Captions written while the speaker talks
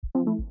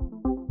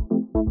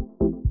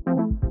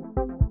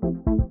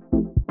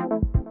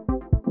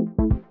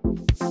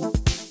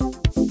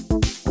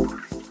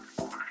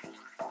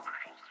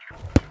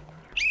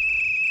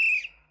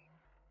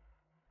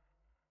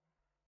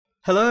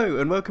Hello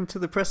and welcome to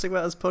the Pressing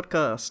Matters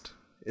podcast.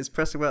 It's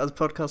Pressing Matters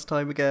podcast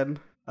time again.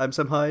 I'm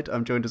Sam Hyde.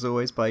 I'm joined as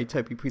always by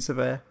Toby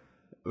Puisever.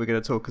 We're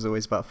going to talk as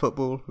always about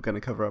football. We're going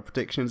to cover our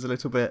predictions a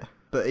little bit.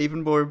 But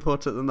even more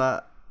important than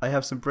that, I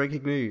have some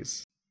breaking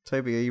news.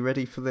 Toby, are you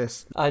ready for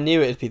this? I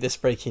knew it'd be this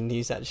breaking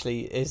news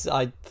actually.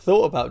 I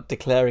thought about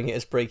declaring it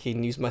as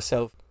breaking news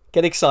myself.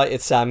 Get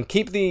excited, Sam.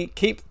 Keep the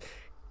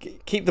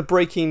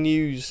breaking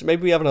news.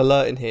 Maybe we have an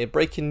alert in here.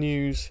 Breaking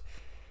news.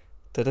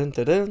 Dun dun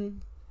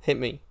dun. Hit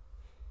me.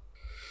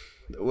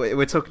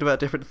 We're talking about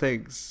different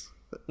things.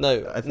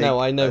 I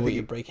know what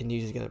your breaking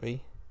news is going to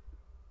be.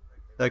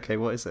 Okay,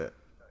 what is it?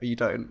 You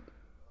don't.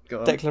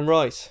 Go on. Declan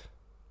Rice.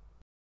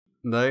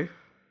 No,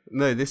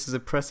 this is a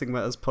Pressing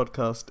Matters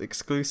podcast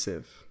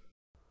exclusive.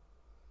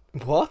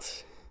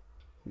 What?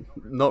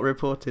 Not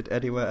reported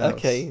anywhere else.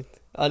 Okay,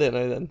 I don't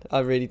know then. I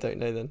really don't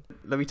know then.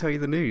 Let me tell you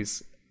the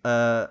news.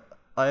 I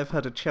have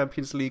had a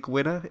Champions League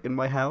winner in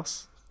my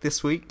house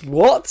this week.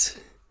 What?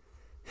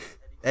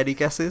 Any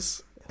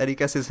guesses? Any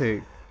guesses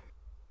who?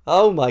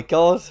 Oh my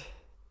god.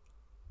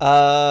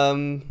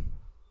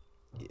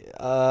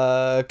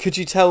 Could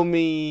you tell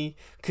me?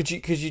 Could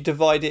you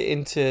divide it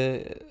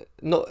into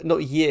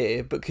not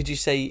year, but could you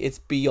say it's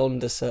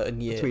beyond a certain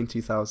year? Between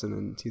 2000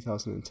 and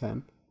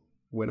 2010,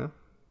 winner.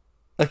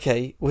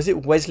 Okay, was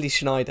it Wesley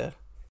Sneijder?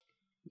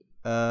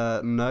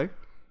 No,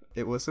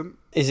 it wasn't.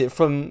 Is it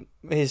from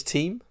his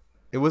team?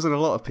 It wasn't a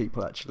lot of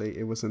people actually.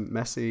 It wasn't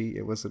Messi.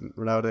 It wasn't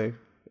Ronaldo.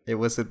 It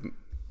wasn't.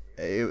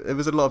 It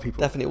was a lot of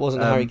people. Definitely it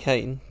wasn't Harry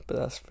Kane, but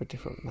that's for a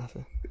different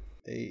matter.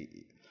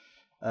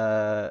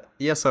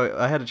 So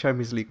I had a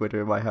Champions League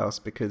winner in my house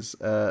because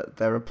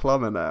they're a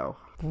plumber now.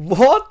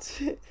 What?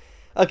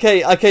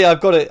 Okay, I've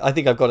got it. I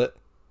think I've got it.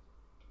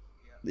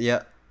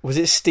 Yeah. Was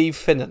it Steve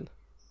Finnan?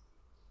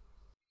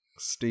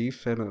 Steve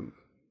Finnan.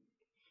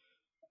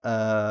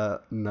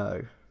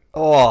 No.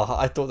 Oh,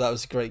 I thought that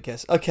was a great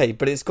guess. Okay,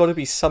 but it's got to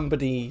be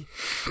somebody...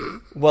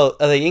 Well,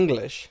 are they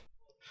English?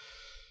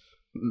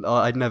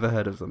 I'd never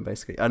heard of them,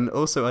 basically. And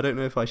also, I don't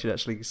know if I should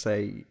actually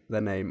say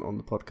their name on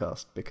the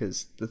podcast,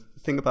 because the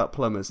thing about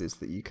plumbers is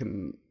that you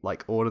can,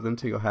 order them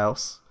to your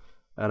house,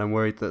 and I'm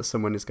worried that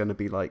someone is going to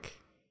be,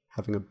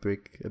 having a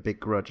big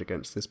grudge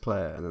against this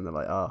player, and then they're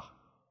like,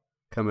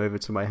 come over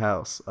to my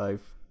house.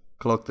 I've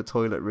clogged the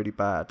toilet really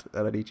bad,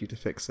 and I need you to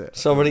fix it.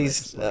 It's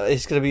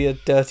going to be a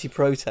dirty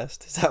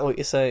protest. Is that what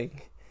you're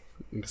saying?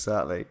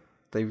 Exactly.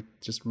 They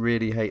just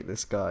really hate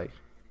this guy.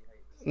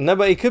 No,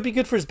 but it could be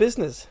good for his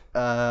business.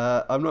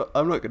 I'm not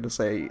going to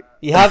say.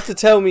 You have to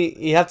tell me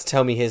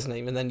his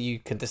name, and then you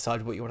can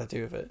decide what you want to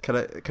do with it.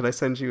 Can I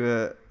send you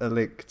a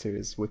link to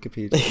his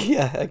Wikipedia?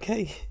 Yeah,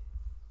 okay.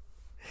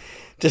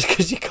 Just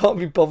because you can't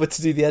be bothered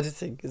to do the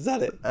editing, is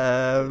that it?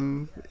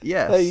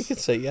 Yes. No, you could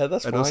say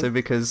that's fine. And also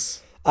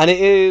because. And it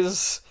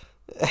is.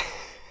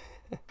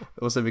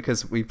 Also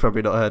because we've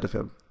probably not heard of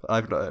him.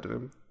 I've not heard of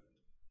him.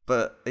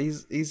 But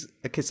he's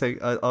okay. So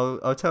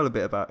I'll tell a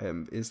bit about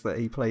him. Is that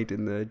he played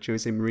in the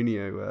Jose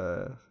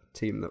Mourinho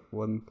team that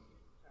won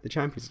the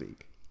Champions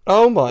League?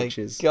 Oh my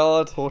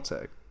god,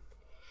 Porto!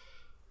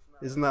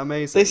 Isn't that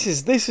amazing?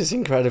 This is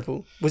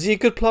incredible. Was he a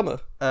good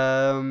plumber?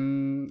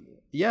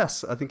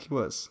 Yes, I think he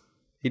was.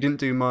 He didn't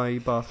do my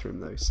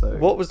bathroom though. So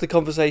what was the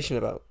conversation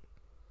about?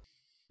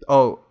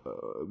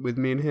 With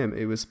me and him,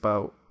 it was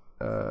about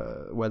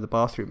where the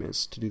bathroom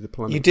is to do the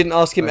plumbing. You didn't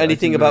ask him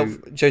anything about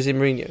Jose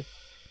Mourinho?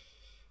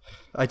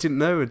 I didn't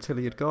know until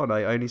he had gone.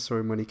 I only saw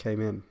him when he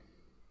came in.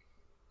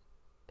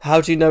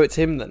 How do you know it's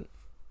him then?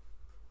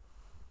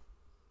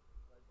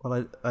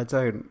 Well, I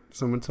don't.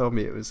 Someone told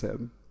me it was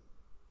him.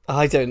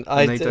 They don't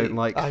like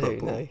football. I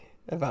don't know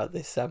about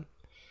this, Sam.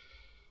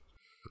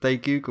 They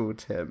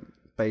Googled him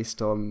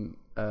based on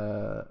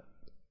the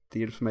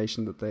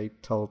information that they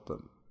told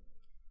them.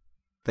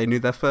 They knew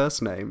their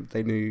first name.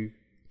 They knew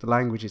the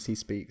languages he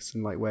speaks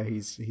and where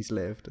he's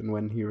lived and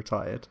when he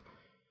retired.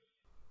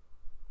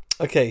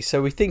 Okay,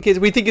 so we think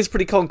it's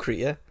pretty concrete,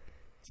 yeah?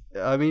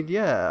 I mean,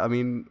 yeah. I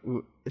mean,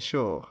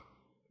 sure.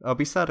 I'll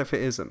be sad if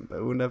it isn't,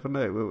 but we'll never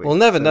know, will we? We'll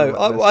never know.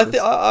 I'll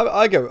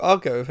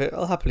go with it.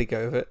 I'll happily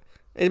go with it.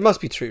 It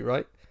must be true,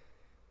 right?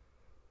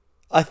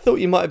 I thought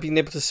you might have been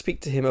able to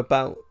speak to him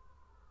about...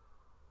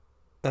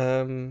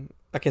 I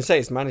can say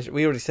his manager.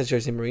 We already said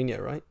Jose Mourinho,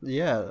 right?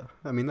 Yeah,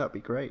 I mean, that'd be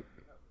great.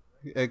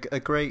 A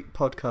great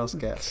podcast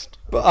guest.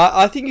 But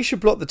I think you should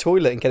block the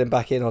toilet and get him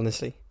back in,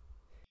 honestly.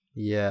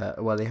 Yeah,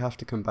 well, they have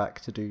to come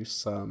back to do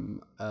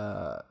some,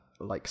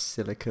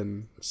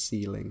 silicon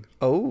sealing.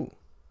 Oh.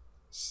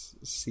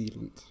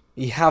 Sealant.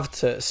 You have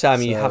to,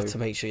 Sam, you have to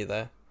make sure you're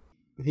there.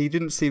 He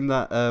didn't seem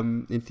that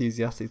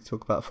enthusiastic to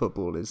talk about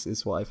football,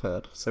 is what I've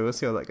heard. So we'll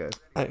see how that goes.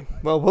 Oh,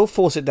 well, we'll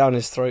force it down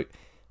his throat.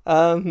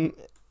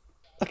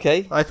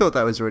 Okay. I thought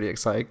that was really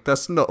exciting.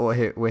 That's not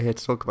what we're here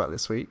to talk about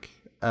this week.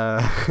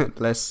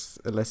 Unless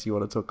you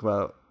want to talk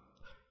about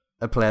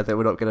a player that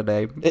we're not going to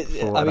name.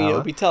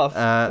 It'll be tough.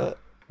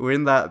 We're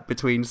in that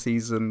between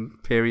season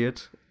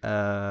period.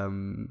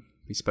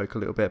 We spoke a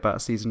little bit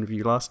about season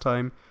review last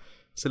time.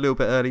 It's a little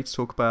bit early to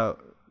talk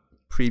about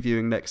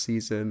previewing next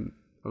season.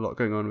 a lot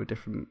going on with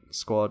different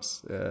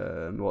squads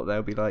and what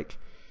they'll be like.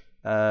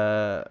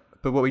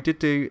 But what we did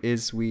do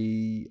is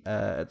we,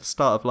 at the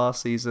start of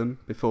last season,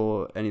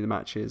 before any of the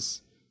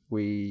matches,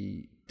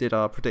 we did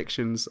our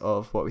predictions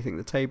of what we think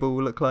the table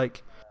will look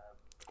like.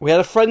 We had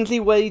a friendly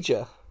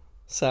wager,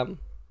 Sam,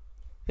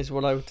 is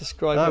what I would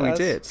describe it as.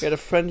 We did. We had a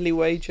friendly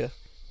wager.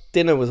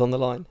 Dinner was on the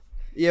line.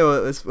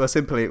 Yeah,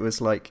 simply it was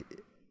like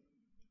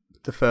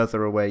the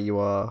further away you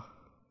are.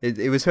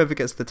 It was whoever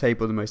gets the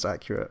table the most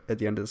accurate at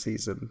the end of the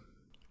season.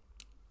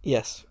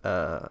 Yes.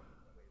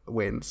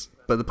 Wins.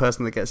 But the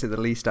person that gets it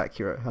the least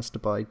accurate has to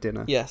buy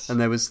dinner. Yes. And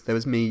there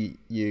was me,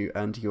 you,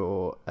 and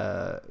your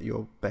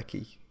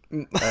Becky.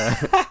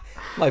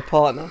 My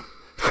partner.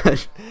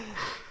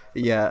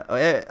 Yeah,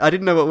 I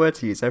didn't know what word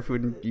to use.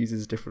 Everyone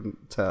uses a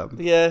different term.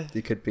 Yeah.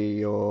 It could be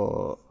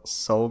your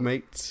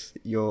soulmate,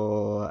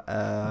 your...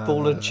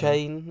 ball and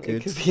chain. Good.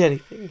 It could be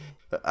anything.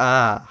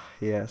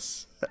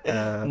 Yes.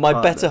 My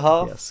partner. better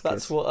half. Yes,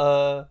 that's good.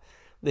 what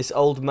this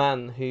old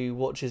man who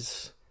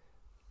watches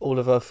all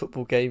of our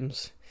football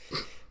games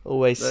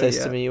always says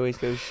to me. He always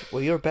goes,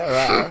 well, you're a better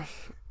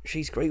half.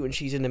 She's great when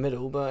she's in the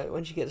middle, but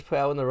when she gets put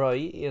out on the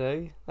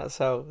right, that's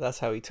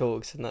how he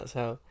talks, and that's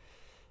how...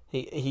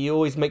 He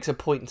always makes a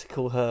point to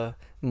call her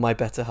my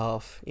better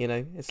half,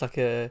 It's like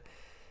a...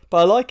 But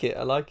I like it.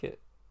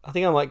 I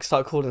think I might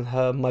start calling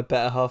her my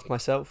better half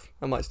myself.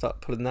 I might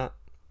start pulling that.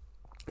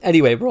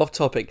 Anyway, we're off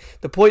topic.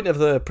 The point of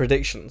the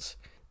predictions,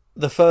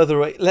 the further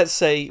away... Let's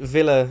say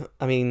Villa,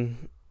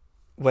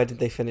 where did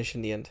they finish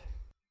in the end?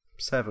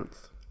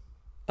 7th.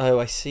 Oh,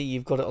 I see.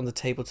 You've got it on the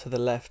table to the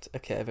left.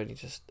 Okay, I've only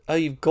just... Oh,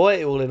 you've got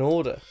it all in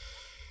order.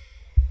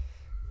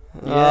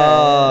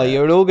 Yeah. Oh,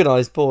 you're an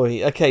organised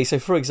boy. Okay, so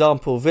for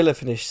example, Villa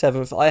finished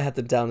 7th. I had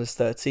them down as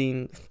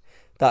 13th.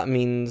 That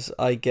means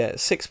I get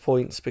 6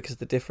 points because of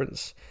the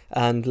difference,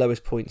 and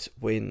lowest points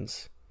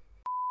wins.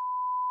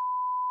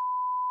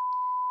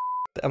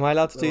 Am I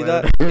allowed to do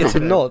that? It's a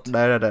nod.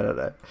 No.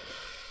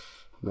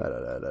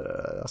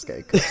 That's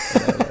getting good.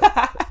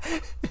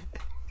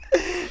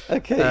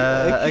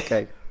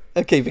 Okay.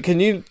 Okay, but can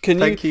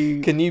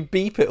you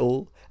beep it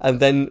all and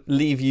then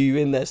leave you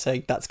in there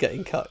saying that's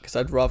getting cut? Because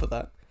I'd rather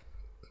that.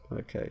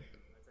 Okay.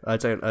 I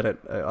don't.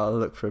 I'll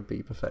look for a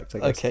beep effect, I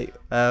guess. Okay.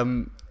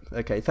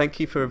 Okay. Thank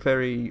you for a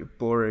very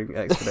boring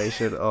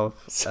explanation of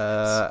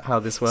how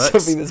this works.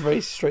 Something that's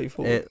very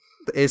straightforward.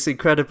 It's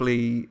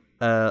incredibly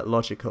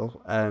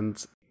logical,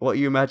 and what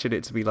you imagine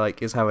it to be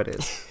like is how it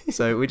is.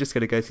 So we're just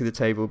going to go through the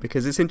table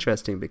because it's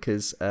interesting,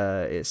 because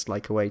it's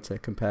like a way to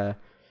compare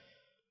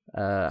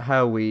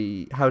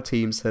how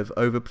teams have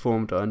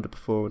overperformed or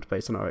underperformed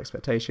based on our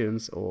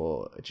expectations,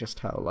 or just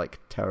how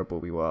terrible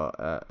we were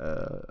at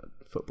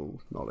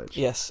football knowledge.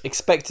 Yes,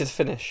 expected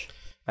finish.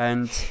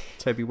 And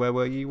Toby, where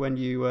were you when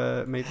you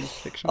made these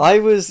predictions? I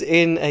was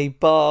in a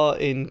bar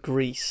in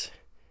Greece,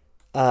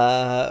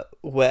 where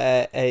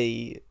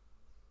a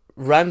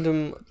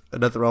random...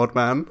 Another old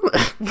man?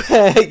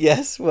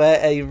 where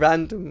a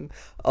random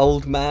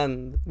old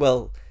man,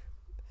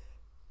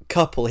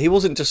 couple. He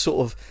wasn't just sort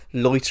of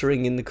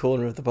loitering in the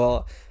corner of the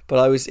bar, but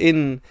I was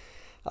in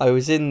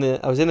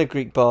a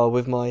Greek bar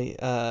with my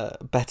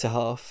better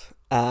half,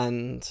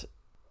 and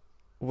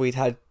we'd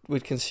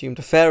consumed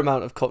a fair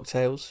amount of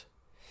cocktails,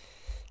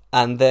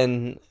 and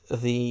then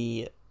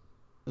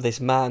this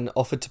man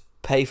offered to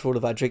pay for all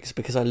of our drinks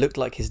because I looked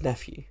like his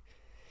nephew,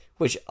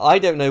 which I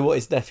don't know what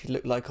his nephew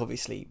looked like,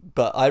 obviously,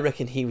 but I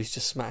reckon he was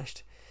just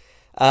smashed.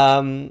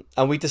 And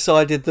we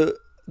decided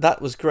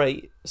that was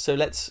great, so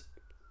let's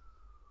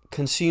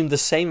consume the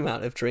same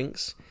amount of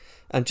drinks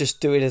and just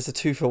do it as a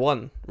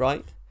 2-for-1,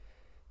 right?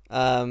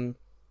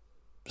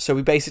 So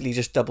we basically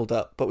just doubled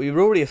up, but we were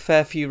already a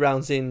fair few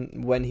rounds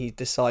in when he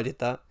decided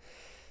that.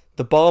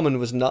 The barman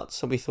was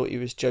nuts, and we thought he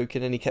was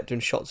joking, and he kept doing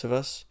shots of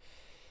us.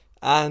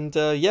 And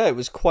it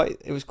was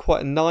quite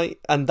a night,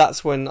 and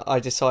that's when I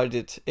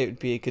decided it would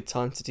be a good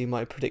time to do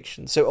my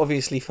prediction. So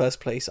obviously,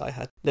 first place I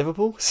had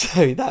Liverpool,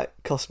 so that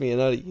cost me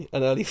an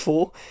early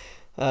 4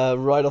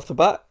 right off the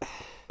bat.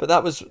 But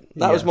that was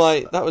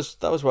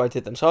where I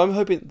did them. So I'm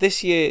hoping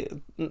this year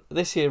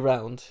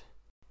round,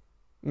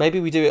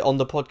 maybe we do it on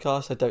the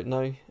podcast. I don't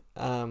know,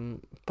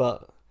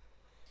 but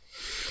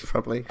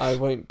probably I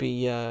won't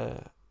be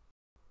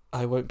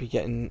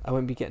getting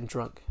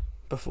drunk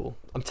before.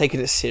 I'm taking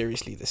it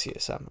seriously this year,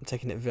 Sam. I'm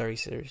taking it very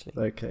seriously.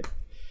 Okay.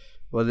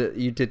 Well,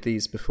 you did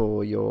these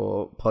before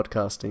your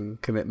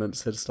podcasting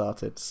commitments had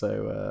started,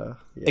 so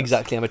yes.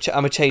 Exactly. I'm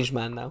a changed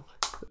man now.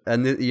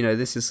 And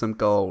this is some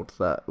gold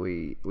that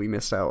we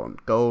missed out on.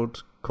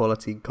 Gold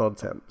quality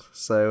content.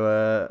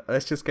 So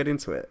let's just get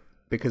into it,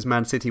 because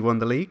Man City won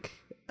the league,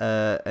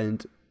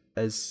 and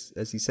as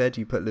you said,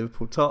 you put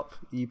Liverpool top,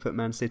 you put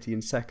Man City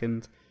in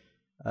second,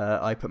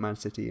 I put Man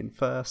City in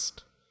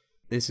first.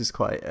 This is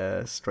quite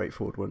a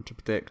straightforward one to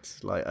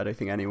predict. I don't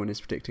think anyone is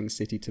predicting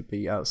City to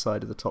be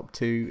outside of the top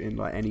 2 in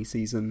any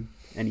season,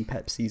 any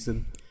Pep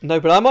season. No,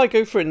 but I might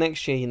go for it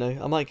next year.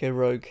 I might go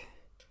rogue.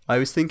 I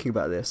was thinking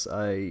about this.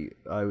 I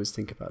was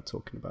thinking about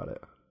talking about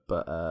it,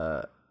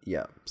 but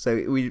yeah.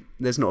 So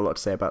there's not a lot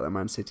to say about that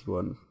Man City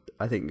one.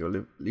 I think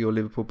your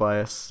Liverpool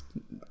bias,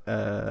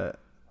 it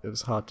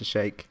was hard to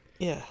shake.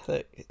 Yeah.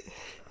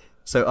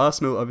 So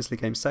Arsenal obviously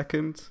came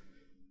second.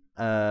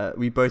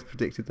 We both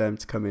predicted them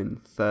to come in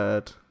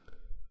third,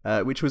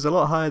 which was a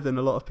lot higher than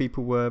a lot of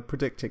people were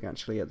predicting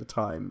actually at the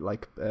time.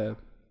 Like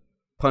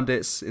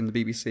pundits in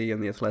the BBC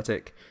and the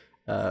Athletic,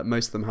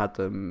 most of them had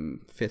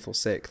them fifth or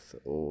sixth,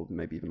 or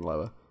maybe even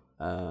lower.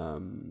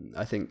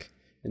 I think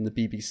in the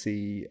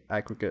BBC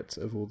aggregate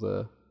of all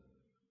the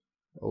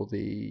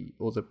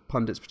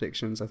pundits'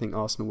 predictions, I think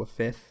Arsenal were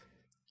fifth.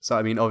 So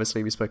I mean,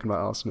 obviously we've spoken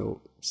about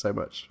Arsenal so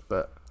much,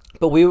 but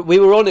we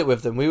were on it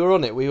with them. We were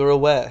on it. We were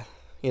aware.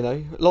 You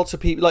know, lots of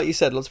people, like you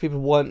said, lots of people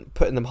weren't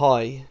putting them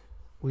high.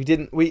 We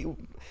didn't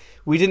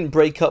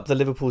break up the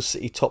Liverpool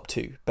City top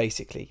two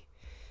basically,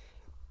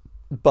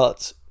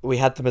 but we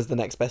had them as the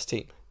next best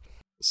team.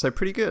 So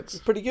pretty good.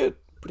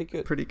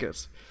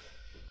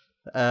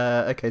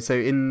 Okay, so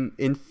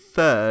in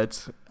third,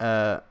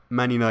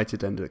 Man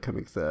United ended up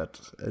coming third,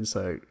 and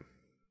so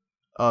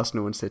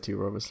Arsenal and City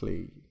were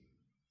obviously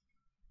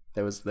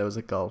there was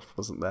a gulf,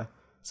 wasn't there?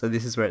 So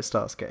this is where it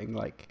starts getting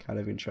like kind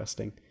of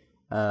interesting,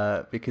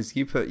 because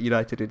you put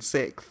United in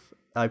sixth,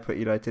 I put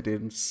United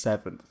in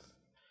seventh.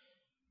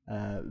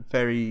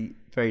 Very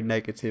very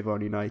negative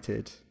on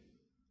United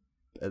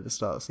at the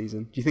start of the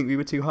season. Do you think we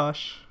were too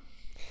harsh?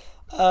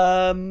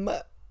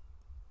 No,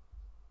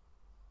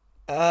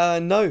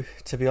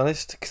 to be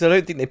honest, because I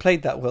don't think they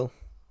played that well.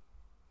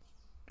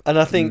 And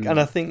I think they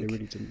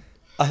really didn't.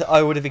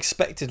 I would have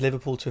expected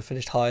Liverpool to have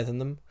finished higher than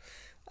them,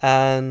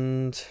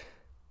 and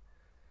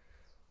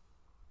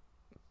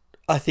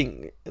I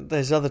think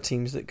there's other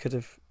teams that could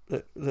have.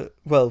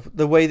 Well,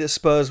 the way that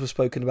Spurs were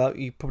spoken about,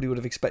 you probably would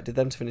have expected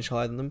them to finish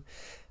higher than them,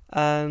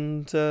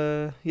 and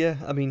I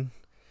mean,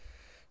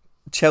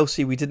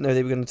 Chelsea, we didn't know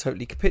they were going to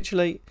totally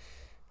capitulate,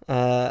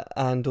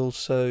 and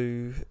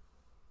also,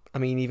 I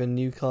mean, even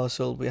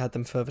Newcastle, we had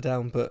them further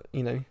down, but,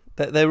 you know,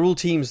 they're all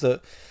teams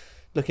that,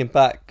 looking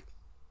back,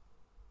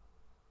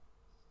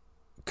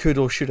 could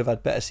or should have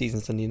had better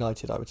seasons than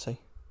United, I would say.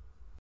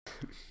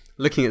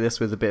 Looking at this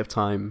with a bit of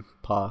time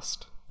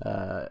past,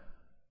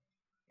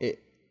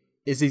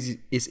 it's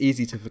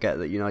easy to forget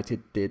that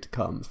United did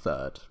come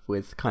third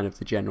with kind of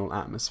the general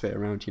atmosphere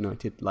around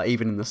United. Like,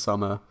 even in the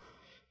summer,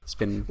 it's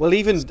been... Well,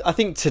 even, I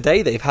think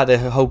today they've had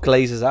a whole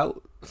Glazers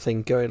out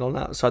thing going on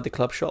outside the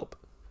club shop.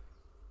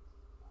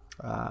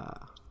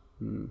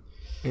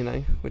 You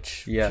know,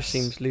 which just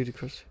seems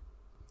ludicrous.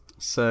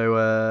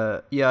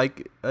 So I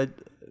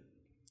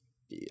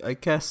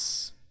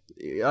guess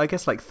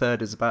like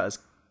third is about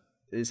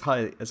as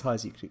high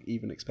as you could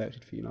even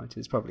expected for United.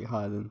 It's probably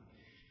higher than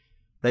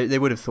they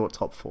would have thought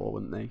top four,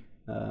 wouldn't they?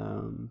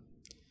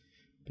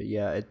 But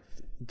yeah,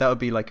 that would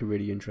be like a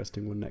really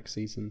interesting one next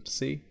season to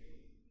see.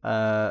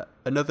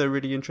 Another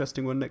really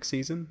interesting one next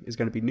season is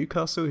going to be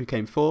Newcastle, who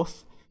came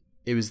fourth.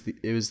 It was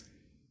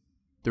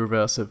the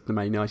reverse of the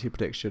Man United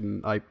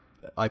prediction. I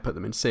put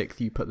them in sixth,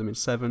 you put them in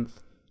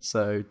seventh.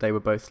 So they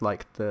were both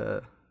like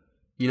the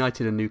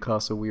United and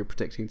Newcastle we were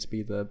predicting to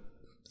be the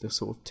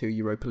sort of two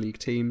Europa League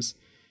teams.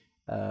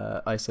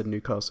 I said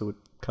Newcastle would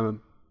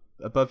come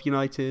above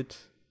United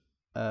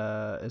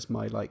as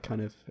my like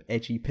kind of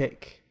edgy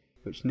pick,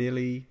 which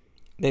nearly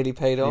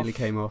paid off. Nearly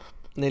came off.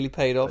 Nearly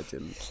paid off.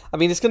 I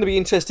mean, it's going to be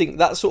interesting,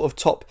 that sort of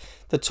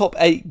the top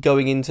 8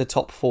 going into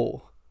top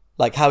 4.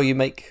 Like how you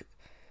make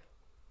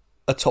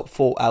a top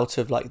 4 out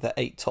of like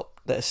the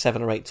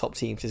 7 or 8 top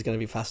teams is going to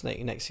be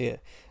fascinating next year,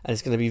 and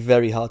it's going to be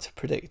very hard to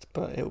predict,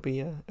 but it'll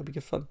be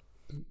good fun.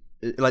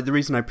 Like, the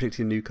reason I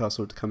predicted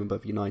Newcastle to come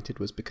above United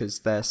was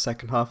because their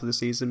second half of the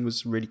season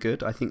was really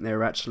good. I think they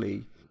were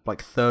actually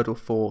like third or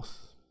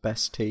fourth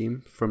best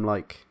team from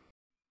like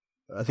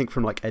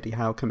Eddie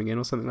Howe coming in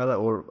or something like that,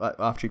 or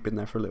after he'd been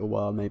there for a little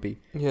while, maybe.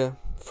 Yeah,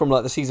 from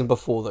like the season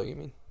before, though, you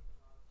mean?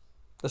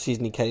 The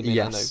season he came in,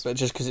 yes. I know, but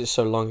just because it's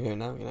so long ago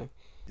now, you know.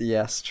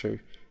 Yes, true.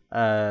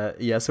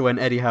 So when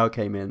Eddie Howe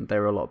came in, they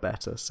were a lot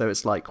better. So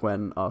it's like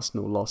when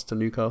Arsenal lost to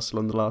Newcastle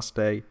on the last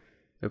day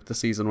of the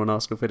season when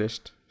Arsenal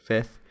finished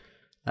 5th.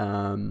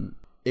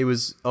 It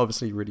was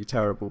obviously really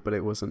terrible, but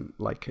it wasn't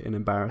like an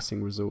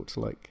embarrassing result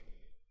like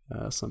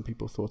some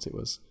people thought it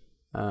was.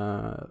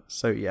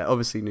 So yeah,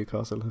 obviously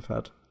Newcastle have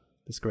had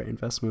this great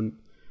investment.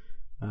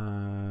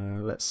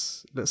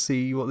 Let's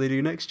see what they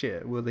do next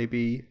year. Will they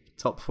be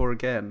top 4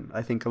 again?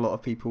 I think a lot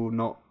of people will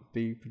not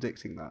be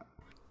predicting that.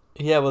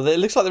 Yeah, well, it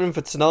looks like they're in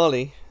for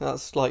Tonali.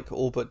 That's like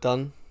all but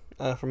done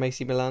from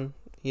AC Milan,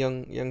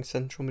 young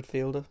central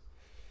midfielder.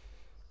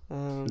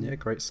 Yeah,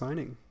 great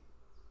signing.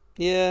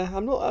 Yeah,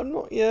 I'm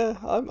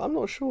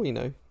not sure. You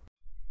know,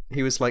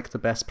 he was like the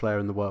best player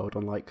in the world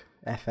on like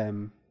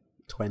FM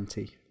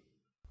 20.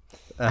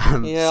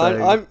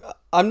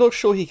 I'm not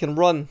sure he can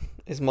run.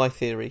 Is my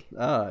theory.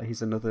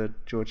 He's another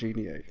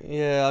Jorginho.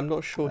 Yeah, I'm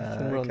not sure he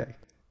can run. Okay.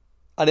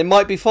 And it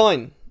might be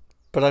fine,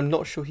 but I'm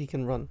not sure he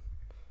can run.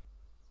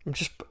 I'm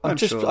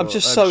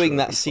just sowing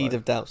that seed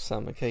of doubt,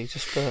 Sam. Okay,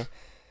 just for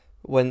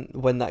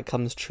when that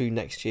comes true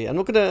next year. I'm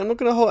not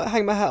gonna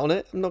hang my hat on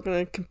it. I'm not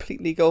gonna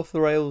completely go off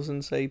the rails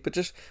and say, but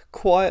just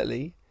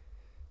quietly,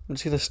 I'm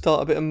just going to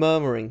start a bit of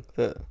murmuring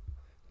that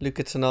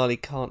Luca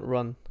Tonali can't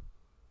run.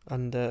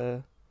 And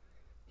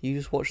you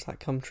just watch that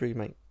come true,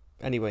 mate.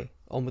 Anyway,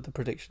 on with the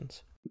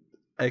predictions.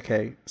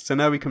 Okay, so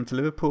now we come to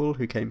Liverpool,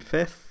 who came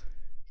 5th,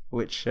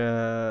 which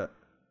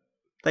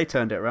they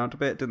turned it around a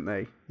bit, didn't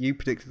they? You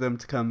predicted them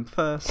to come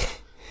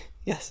first.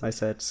 Yes. I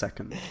said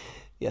 2nd.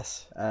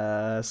 Yes.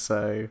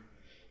 So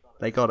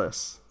they got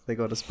us. They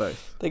got us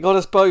both. They got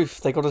us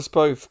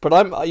both.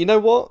 But you know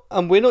what?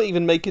 And we're not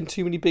even making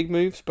too many big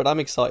moves, but I'm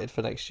excited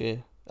for next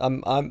year.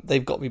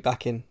 They've got me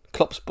back in.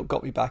 Klopp's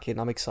got me back in.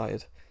 I'm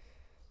excited.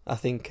 I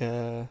think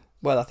we're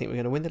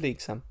going to win the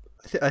league, Sam.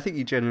 I think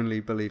you genuinely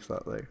believe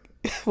that, though.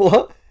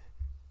 What?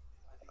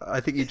 I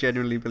think you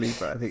genuinely believe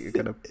that. I think you're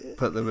going to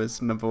put them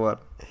as number 1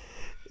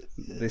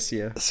 this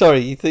year. Sorry,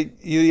 you think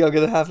you're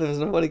going to have them as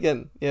number 1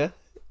 again? Yeah.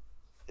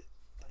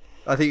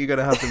 I think you're going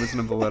to have them as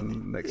number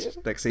 1 next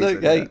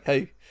season. Look,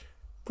 hey,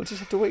 we'll just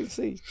have to wait and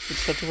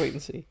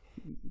see.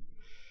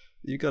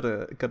 You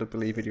gotta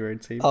believe in your own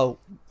team. Oh,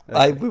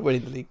 okay. we're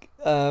winning the league.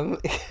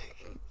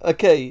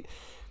 Okay,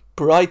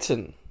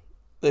 Brighton.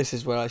 This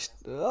is where I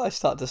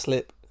start to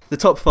slip. The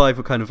top 5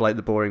 were kind of like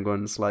the boring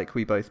ones. Like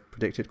we both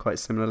predicted quite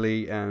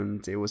similarly,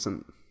 and it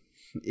wasn't.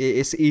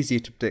 It's easier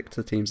to predict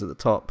the teams at the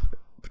top.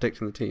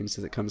 Predicting the teams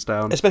as it comes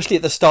down, especially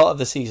at the start of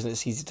the season,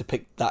 it's easy to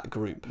pick that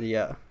group.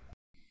 Yeah.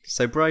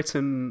 So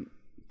Brighton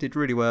did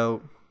really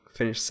well.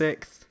 Finished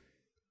 6th.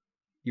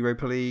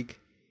 Europa League.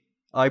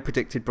 I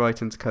predicted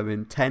Brighton to come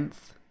in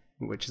 10th,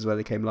 which is where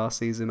they came last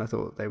season. I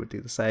thought they would do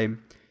the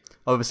same.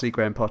 Obviously,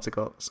 Graham Potter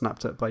got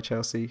snapped up by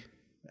Chelsea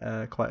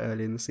quite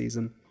early in the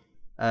season.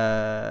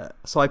 So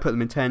I put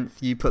them in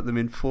 10th. You put them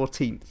in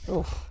 14th.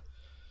 Oh.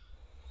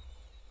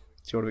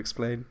 Do you want to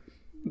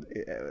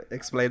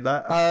explain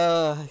that?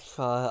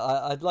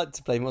 I'd like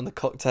to blame it on the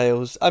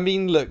cocktails. I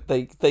mean, look,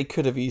 they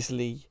could have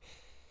easily.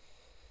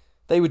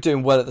 They were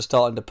doing well at the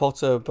start under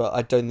Potter, but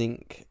I don't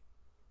think.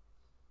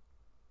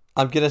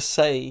 I'm gonna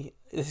say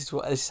this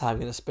is how I'm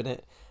gonna spin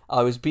it.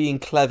 I was being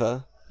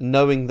clever,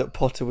 knowing that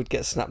Potter would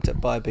get snapped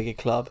up by a bigger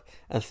club,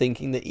 and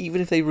thinking that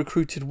even if they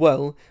recruited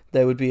well,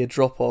 there would be a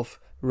drop off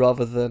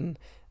rather than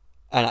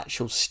an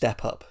actual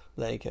step up.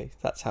 There you go.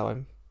 That's how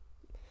I'm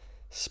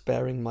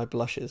sparing my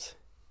blushes.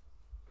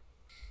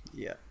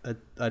 Yeah,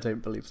 I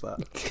don't believe that.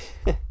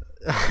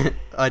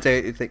 I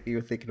don't think you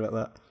were thinking about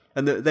that.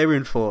 And they were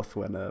in 4th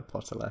when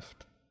Potter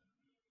left.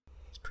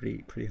 It's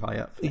pretty high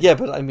up. Yeah,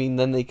 but I mean,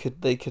 then they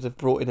could have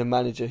brought in a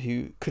manager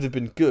who could have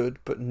been good,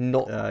 but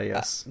not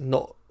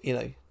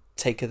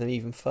taken them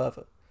even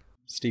further.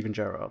 Steven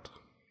Gerrard.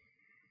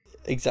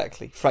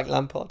 Exactly, Frank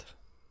Lampard.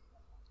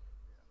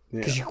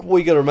 Because Yeah. what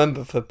you got to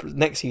remember for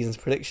next season's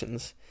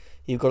predictions,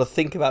 you've got to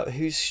think about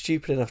who's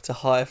stupid enough to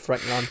hire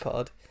Frank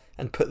Lampard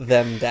and put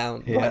them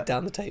down, right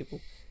down the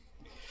table.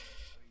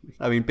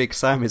 I mean, Big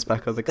Sam is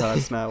back on the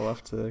cards now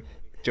after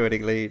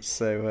joining Leeds,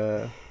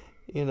 so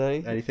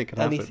anything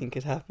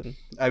could happen.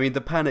 I mean,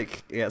 the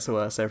panic gets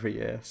worse every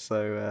year.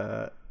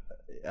 So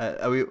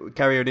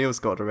Gary O'Neill's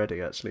got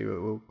already. Actually,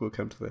 we'll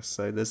come to this.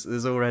 So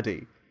there's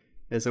already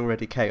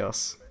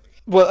chaos.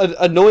 Well,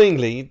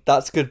 annoyingly,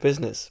 that's good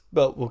business,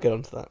 but we'll get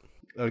onto that.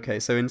 Okay,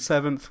 so in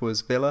 7th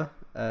was Villa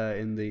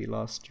in the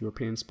last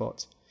European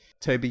spot.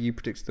 Toby, you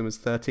predicted them as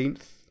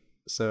 13th,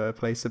 so a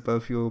place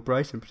above your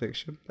Brighton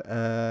prediction.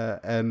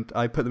 And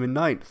I put them in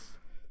 9th.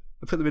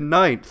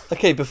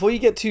 Okay, before you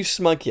get too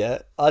smug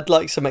yet, I'd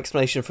like some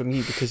explanation from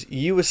you, because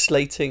you were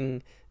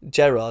slating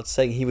Gerrard,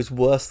 saying he was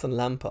worse than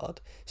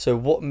Lampard. So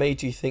what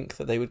made you think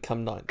that they would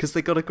come 9th? Because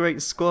they got a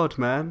great squad,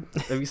 man.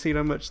 Have you seen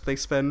how much they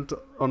spend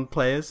on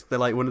players? They're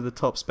like one of the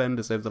top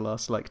spenders over the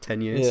last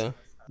 10 years. Yeah.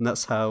 And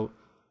that's how,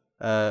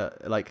 I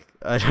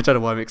don't know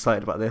why I'm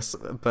excited about this,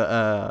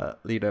 but,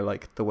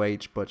 the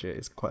wage budget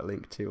is quite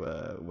linked to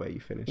where you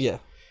finish. Yeah.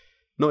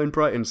 Not in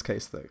Brighton's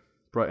case, though.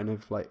 Brighton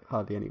have,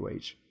 hardly any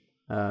wage.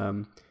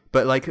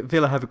 But,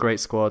 Villa have a great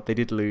squad. They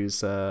did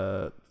lose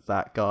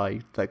that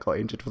guy that got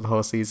injured for the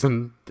whole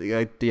season,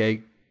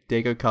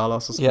 Diego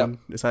Carlos or something.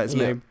 Yeah. Is that his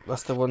name?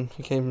 That's the one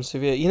who came from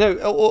Sevilla.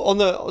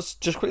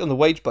 Just quickly on the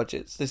wage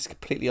budgets, this is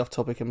completely off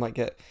topic and might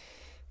get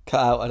cut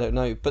out, I don't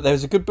know. But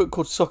there's a good book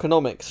called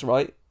Soccernomics,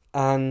 right?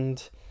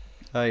 And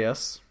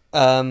yes.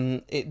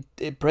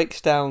 It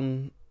breaks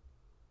down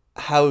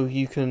how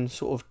you can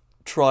sort of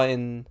try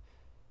and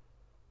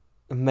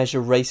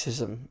measure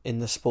racism in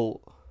the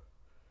sport.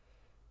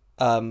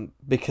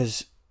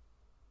 Because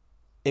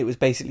it was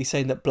basically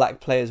saying that black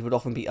players would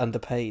often be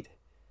underpaid.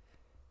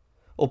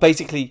 Or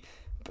basically,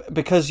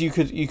 because you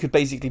could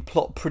basically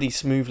plot pretty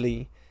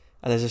smoothly,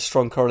 and there's a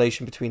strong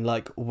correlation between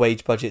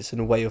wage budgets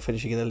and where you're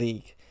finishing in the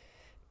league.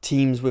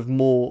 Teams with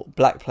more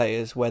black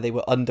players where they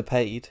were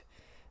underpaid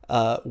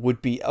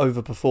would be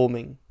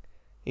overperforming,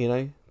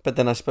 But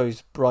then I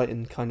suppose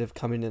Brighton kind of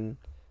come in and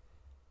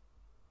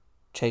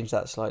change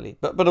that slightly.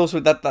 But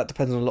also that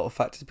depends on a lot of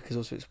factors, because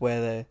also it's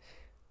where they're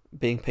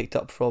being picked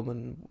up from,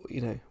 and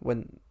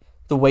when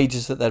the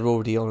wages that they're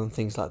already on and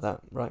things like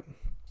that, right?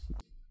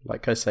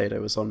 Like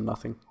Caicedo was on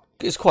nothing.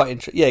 It's quite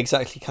interesting. Yeah,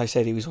 exactly.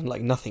 Caicedo was on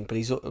nothing, but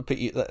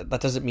that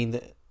doesn't mean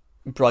that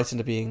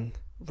Brighton are being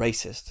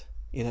racist.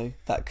 You know,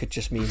 that could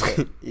just mean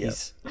that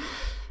he's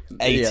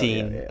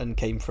 18 and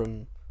came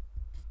from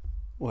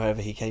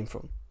wherever he came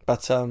from.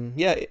 But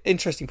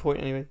interesting point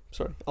anyway.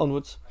 Sorry,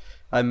 onwards.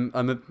 I'm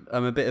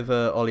a bit of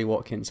a Ollie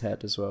Watkins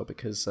head as well,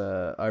 because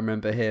I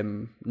remember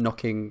him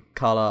knocking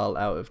Carlisle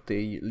out of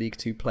the League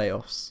Two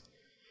playoffs,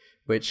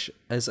 which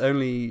has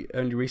only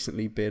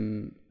recently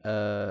been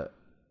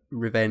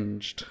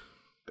revenged,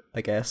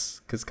 I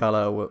guess, because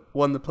Carlisle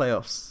won the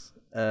playoffs.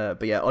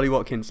 But yeah, Ollie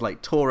Watkins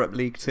like tore up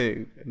League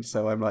Two, and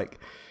so I'm like,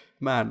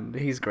 man,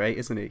 he's great,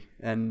 isn't he?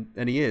 And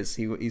he is.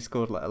 He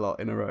scored like a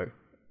lot in a row.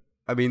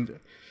 I mean,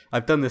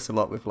 I've done this a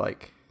lot with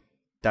like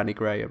Danny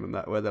Graham and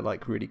that, where they're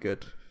like really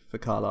good for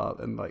Carlisle,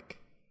 and like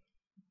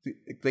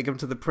they come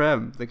to the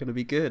Prem, they're going to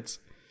be good.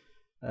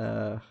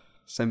 So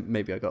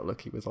maybe I got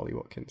lucky with Ollie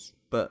Watkins,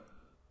 but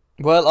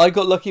well, I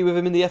got lucky with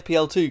him in the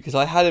FPL too, because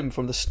I had him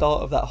from the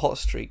start of that hot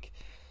streak,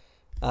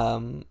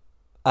 and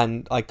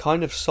I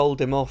kind of sold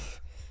him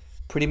off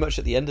pretty much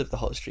at the end of the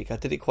hot streak. I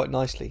did it quite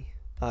nicely.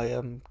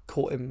 I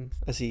caught him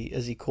as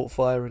he caught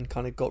fire and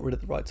kind of got rid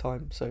at the right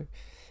time. So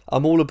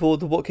I'm all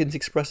aboard the Watkins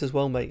Express as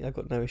well, mate. I've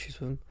got no issues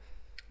with him.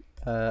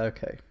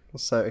 Okay,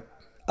 so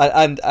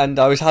and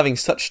I was having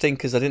such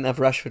stinkers. I didn't have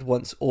Rashford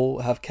once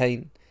or have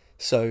Kane,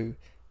 so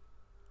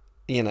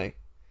you know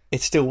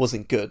it still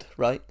wasn't good,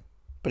 right?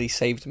 But he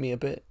saved me a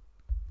bit.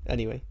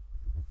 Anyway.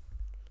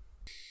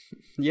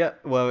 Yeah,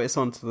 well, it's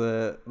on to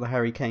the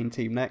Harry Kane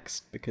team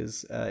next,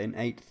 because in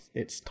 8th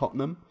it's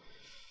Tottenham.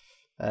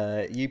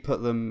 You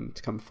put them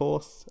to come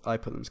 4th, I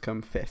put them to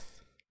come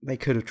 5th. They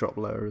could have dropped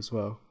lower as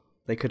well.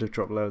 They could have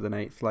dropped lower than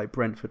 8th, like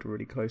Brentford were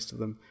really close to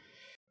them.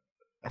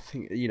 I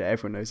think,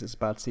 everyone knows it's a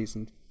bad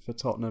season for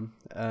Tottenham.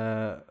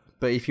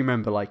 But if you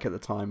remember, like at the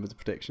time with the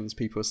predictions,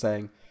 people were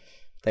saying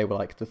they were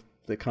like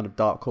the kind of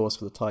dark horse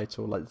for the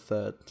title, like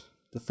the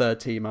third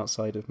team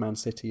outside of Man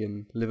City,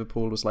 and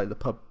Liverpool was like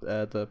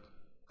the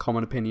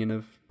common opinion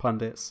of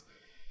pundits.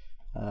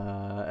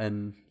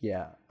 And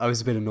yeah, I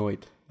was a bit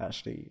annoyed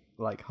actually,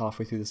 like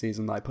halfway through the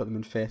season that I put them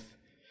in 5th,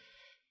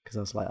 because I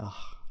was like, I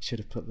should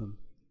have put them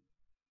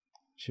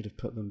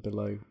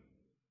below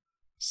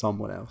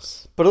someone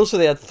else. But also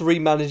they had 3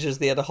 managers.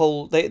 They had a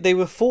whole. They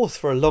were 4th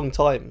for a long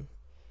time.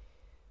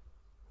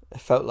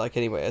 It felt like,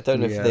 anyway. I don't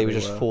know if they were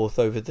just 4th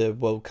over the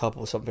World Cup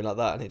or something like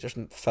that, and it just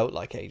felt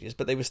like ages.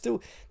 But they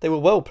were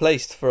well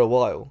placed for a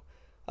while.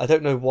 I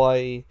don't know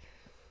why.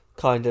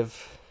 Kind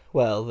of.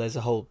 Well, there's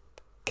a whole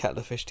kettle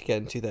of fish to get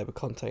into there with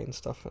Conte and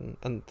stuff,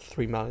 and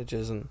 3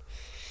 managers, and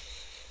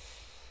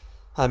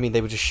I mean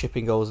they were just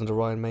shipping goals into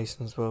Ryan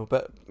Mason as well.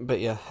 But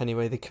yeah.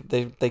 Anyway,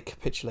 they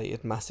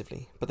capitulated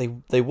massively. But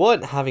they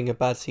weren't having a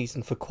bad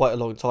season for quite a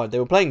long time. They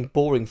were playing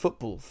boring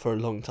football for a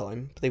long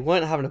time, but they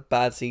weren't having a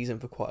bad season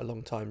for quite a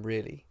long time,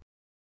 really.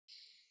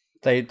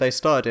 They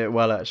started it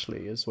well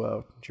actually as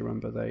well. Do you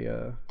remember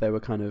they were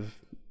kind of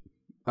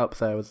up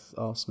there with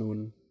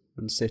Arsenal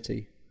and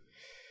City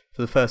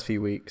for the first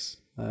few weeks,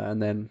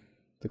 and then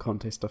the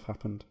Conte stuff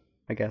happened,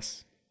 I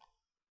guess.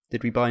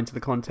 Did we buy into the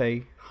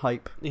Conte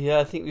hype? Yeah,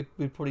 I think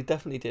we probably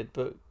definitely did,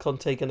 but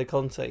Conte gonna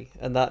Conte,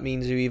 and that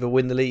means you either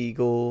win the league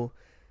or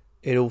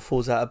it all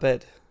falls out of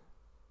bed.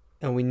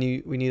 And we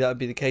knew that would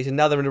be the case, and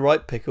now they're in the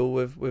right pickle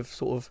with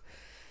sort of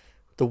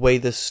the way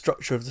the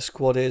structure of the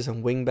squad is,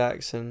 and wing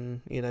backs,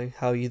 and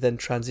how you then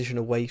transition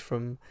away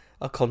from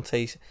a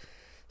Conte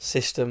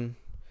system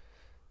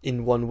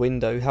in one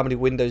window. How many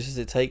windows does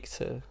it take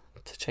to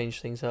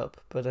change things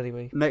up? But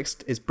anyway,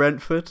 next is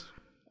Brentford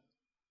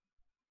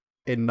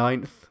in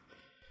 9th.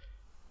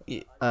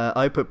 Yeah.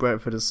 I put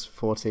Brentford as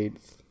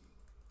 14th.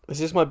 Is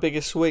this my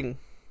biggest swing?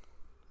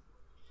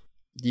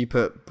 You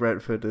put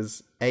Brentford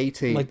as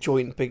 18th. My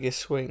joint biggest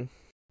swing.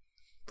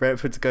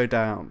 Brentford to go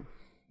down.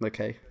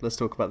 Okay, let's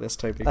talk about this,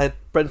 Toby. I had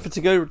Brentford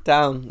to go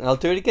down, and I'll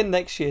do it again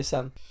next year,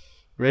 Sam.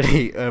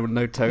 Really?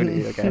 No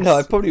Tony, I guess. No,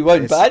 I probably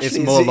won't. But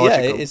actually,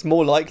 it's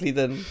more likely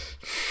than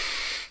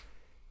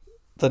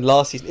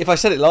last season. If I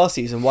said it last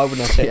season, why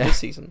wouldn't I say it this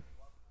season?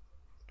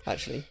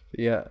 Actually.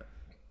 Yeah.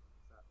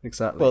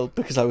 Exactly. Well,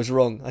 because I was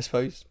wrong, I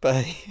suppose.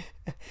 But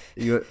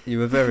you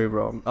were very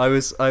wrong. I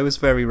was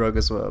very wrong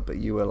as well, but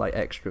you were like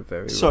extra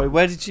very wrong. Sorry,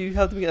 where did you?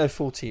 How did we get?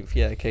 14th.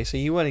 Yeah, okay. So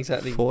you weren't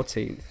exactly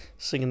 14th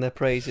singing their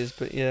praises,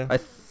 but yeah.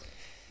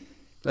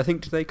 I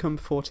think, did they come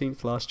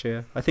 14th last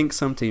year? I think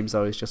some teams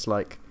I was just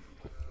like,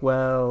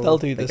 well, they'll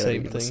do the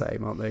same thing. The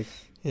same, aren't they?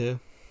 Yeah.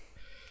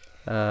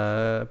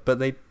 But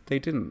they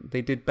didn't.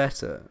 They did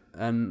better,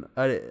 and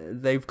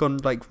they've gone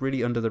like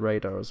really under the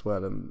radar as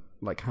well, and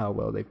like how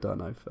well they've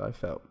done. I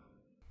felt.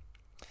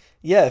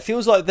 Yeah, it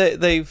feels like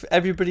they've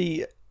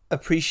everybody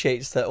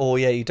appreciates that. Oh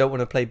yeah, you don't want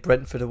to play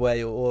Brentford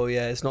away, or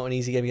yeah, it's not an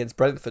easy game against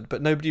Brentford.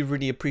 But nobody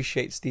really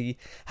appreciates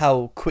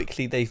how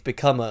quickly they've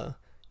become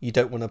you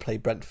don't want to play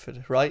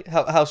Brentford, right?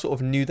 How sort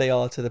of new they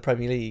are to the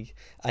Premier League,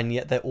 and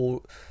yet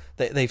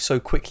they've so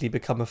quickly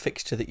become a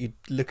fixture that you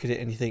look at it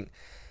and you think,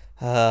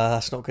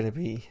 that's not going to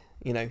be.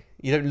 You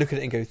don't look at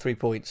it and go 3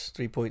 points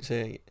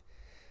here.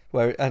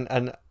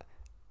 And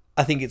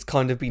I think it's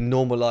kind of been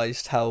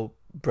normalised how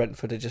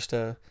Brentford are just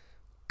a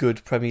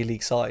good Premier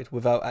League side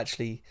without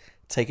actually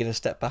taking a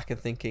step back and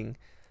thinking,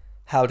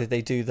 how did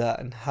they do that,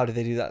 and how did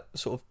they do that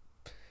sort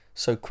of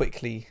so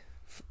quickly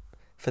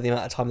for the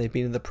amount of time they've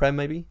been in the Prem,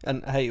 maybe.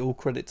 And hey, all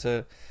credit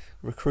to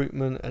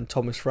recruitment and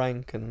Thomas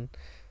Frank and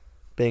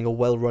being a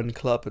well-run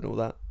club and all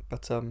that.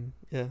 But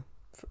yeah,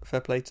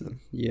 fair play to them.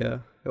 Yeah.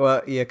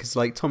 Well, yeah, because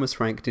like Thomas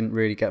Frank didn't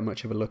really get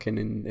much of a look in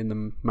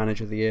the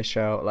Manager of the Year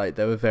shout. Like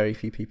there were very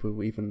few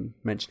people even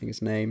mentioning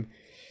his name.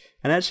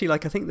 And actually,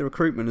 like I think the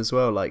recruitment as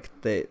well. Like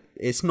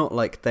it's not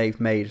like they've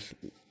made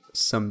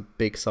some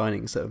big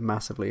signings that have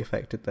massively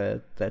affected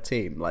their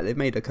team. Like they've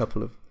made a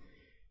couple of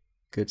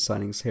good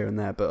signings here and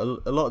there, but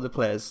a lot of the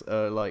players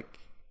are like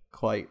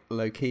quite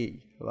low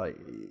key. Like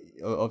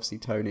obviously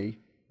Tony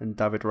and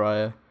David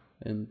Raya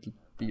and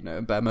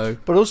Bemo,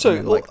 but also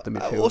then, like the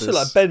midfielders. Also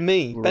like Ben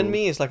Mee. Ben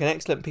Mee is like an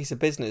excellent piece of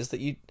business that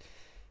you.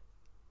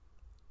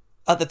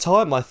 At the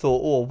time, I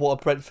thought, oh, what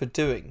are Brentford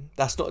doing?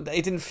 That's not.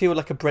 It didn't feel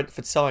like a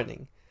Brentford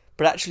signing,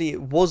 but actually,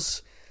 it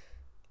was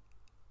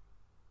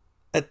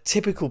a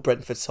typical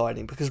Brentford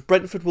signing because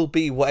Brentford will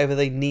be whatever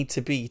they need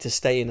to be to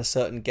stay in a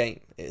certain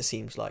game. It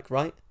seems like,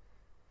 right?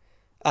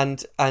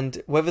 And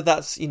whether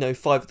that's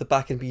 5 at the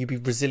back and you be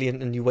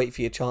resilient and you wait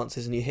for your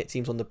chances and you hit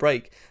teams on the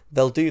break,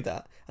 they'll do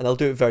that and they'll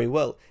do it very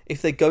well.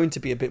 If they're going to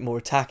be a bit more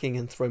attacking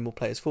and throw more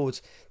players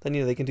forwards, then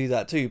they can do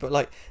that too. But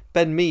like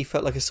Ben Mee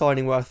felt like a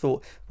signing where I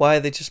thought, why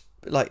are they just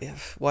like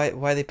why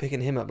are they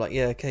picking him up? Like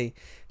yeah, okay,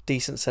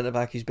 decent centre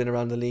back who's been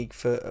around the league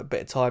for a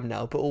bit of time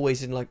now, but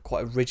always in like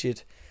quite a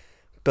rigid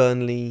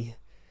Burnley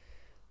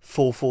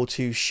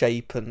 4-4-2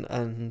 shape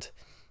and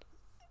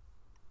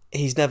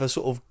he's never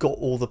sort of got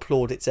all the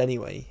plaudits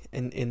anyway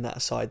in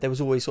that side. There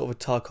was always sort of a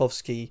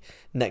Tarkovsky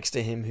next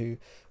to him who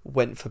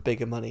went for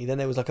bigger money. Then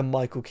there was like a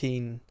Michael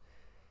Keane,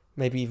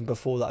 maybe even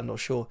before that, I'm not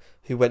sure,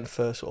 who went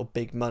for sort of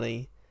big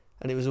money.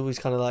 And it was always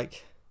kind of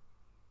like,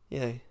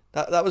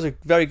 that was a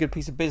very good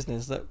piece of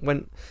business that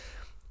went,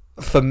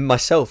 for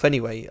myself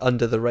anyway,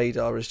 under the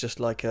radar as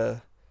just like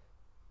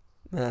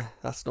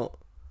that's not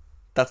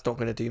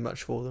going to do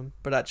much for them.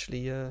 But actually,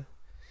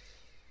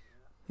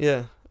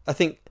 yeah. I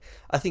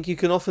think you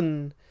can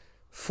often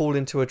fall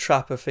into a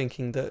trap of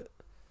thinking that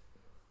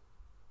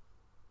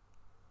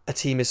a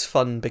team is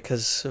fun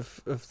because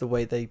of the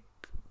way they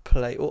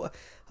play. Or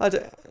I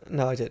don't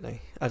know. I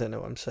don't know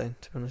what I'm saying,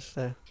 to be honest.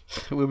 There.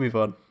 We'll move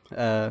on.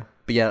 But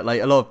yeah,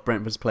 like a lot of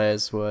Brentford's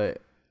players were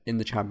in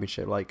the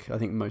Championship. Like I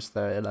think most of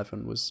their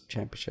 11 was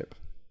Championship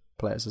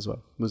players as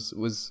well.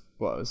 Was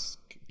what I was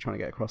trying to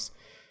get across.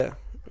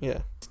 Yeah.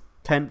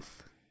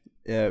 10th,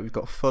 we've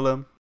got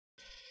Fulham,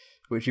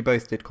 which we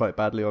both did quite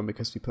badly on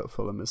because we put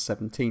Fulham as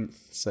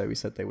 17th, so we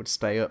said they would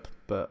stay up,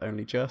 but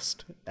only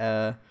just.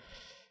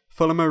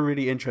 Fulham are a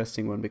really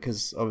interesting one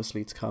because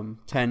obviously to come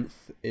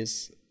 10th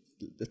is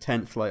the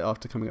 10th, like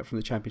after coming up from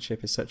the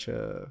Championship, is such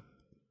a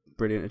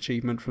brilliant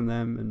achievement from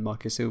them, and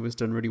Marcus Silva's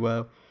done really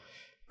well.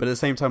 But at the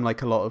same time,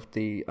 like a lot of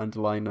the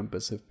underlying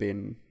numbers have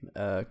been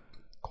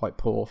quite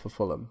poor for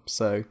Fulham,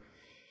 so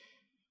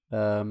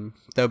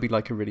there'll be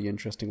like a really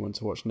interesting one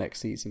to watch next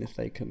season if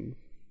they can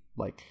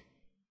like,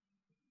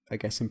 I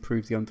guess,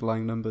 improve the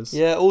underlying numbers.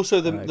 Yeah,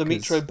 also the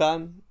Mitro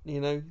ban,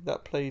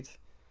 that played,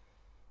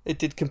 it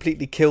did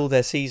completely kill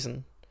their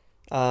season.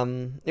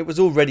 It was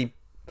already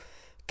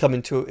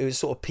it was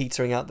sort of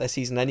petering out their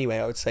season anyway,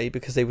 I would say,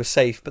 because they were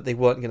safe, but they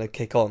weren't going to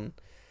kick on.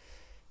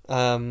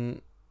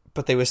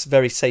 But they were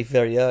very safe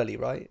very early,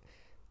 right?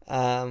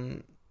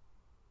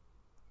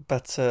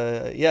 But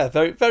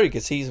very, very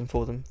good season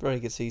for them. Very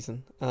good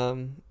season.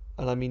 And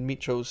I mean,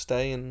 Mitro will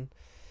stay and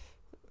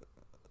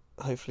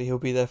hopefully he'll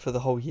be there for the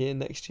whole year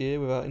next year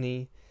without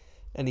any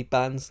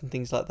bans and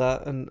things like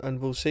that, and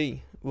we'll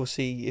see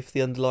if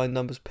the underlying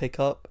numbers pick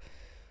up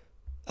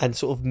and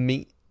sort of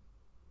meet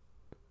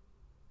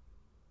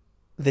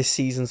this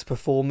season's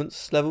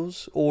performance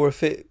levels, or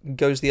if it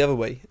goes the other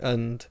way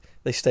and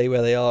they stay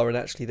where they are and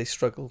actually they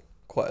struggle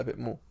quite a bit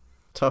more.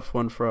 Tough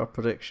one for our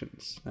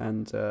predictions,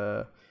 and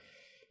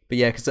but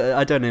yeah, because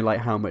I don't know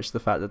like how much the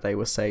fact that they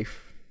were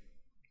safe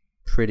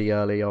pretty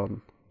early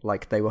on,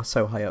 like they were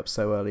so high up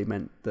so early,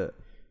 meant that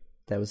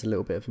there was a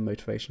little bit of a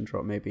motivation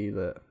drop. Maybe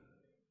that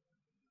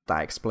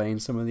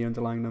explains some of the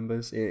underlying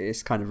numbers.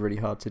 It's kind of really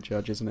hard to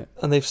judge, isn't it?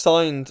 And they've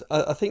signed,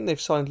 I think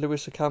they've signed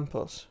Luis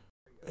Ocampos.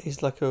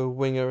 He's like a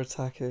winger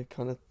attacker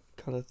kind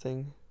of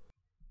thing.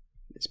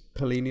 It's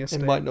Polina.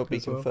 It might not be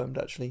confirmed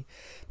actually,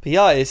 but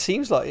yeah, it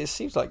seems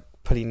like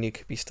Polina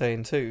could be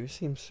staying too.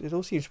 It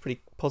all seems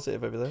pretty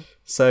positive over there.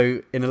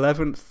 So in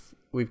 11th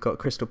we've got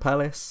Crystal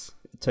Palace.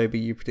 Toby,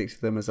 you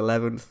predicted them as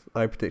 11th.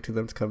 I predicted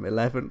them to come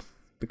 11th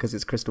because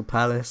it's Crystal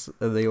Palace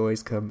and they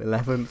always come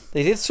 11th.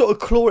 They did sort of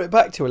claw it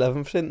back to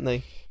 11th, didn't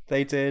they?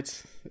 They did.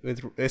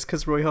 It's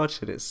because Roy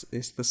Hodgson.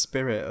 It's the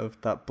spirit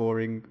of that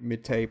boring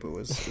mid-table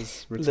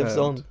is returned. Lives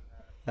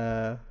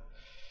on.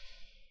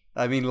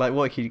 I mean, like,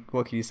 what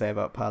can you say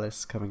about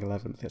Palace coming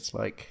 11th? It's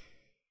like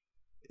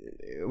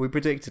we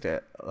predicted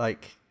it,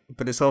 like,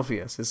 but it's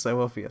obvious. It's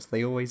so obvious.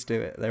 They always do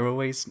it. They're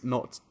always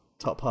not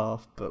top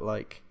half, but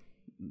like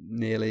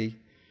nearly.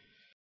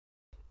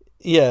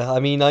 Yeah,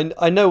 I mean,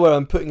 I know where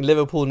I'm putting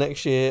Liverpool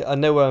next year. I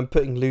know where I'm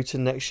putting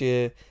Luton next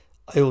year.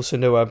 I also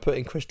know where I'm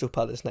putting Crystal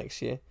Palace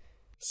next year.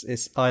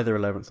 It's either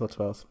 11th or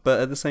 12th. But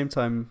at the same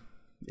time,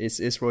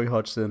 it's Roy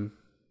Hodgson.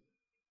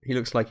 He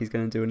looks like he's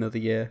going to do another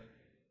year.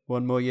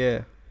 One more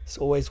year. It's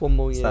always one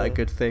more year. Is that a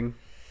good thing?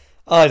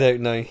 I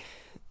don't know.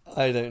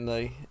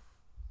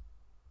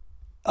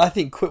 I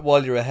think quit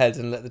while you're ahead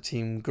and let the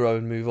team grow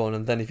and move on,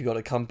 and then if you've got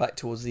to come back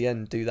towards the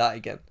end, do that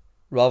again.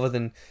 Rather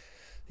than,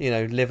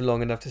 live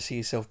long enough to see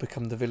yourself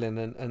become the villain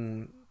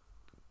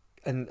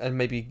and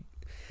maybe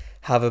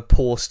have a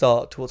poor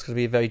start to what's going to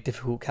be a very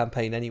difficult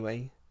campaign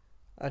anyway.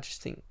 I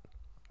just think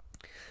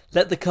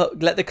let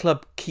the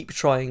club keep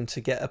trying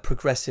to get a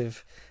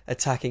progressive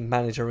attacking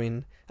manager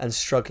in and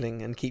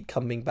struggling and keep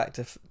coming back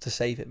to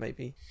save it.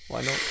 Maybe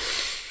why not?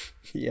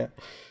 Yeah,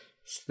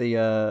 it's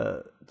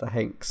the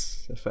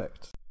Hanks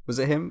effect. Was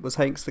it him? Was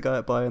Hanks the guy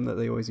at Bayern that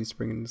they always used to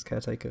bring in as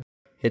caretaker?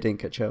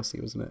 Hiddink at Chelsea,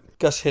 wasn't it?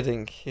 Gus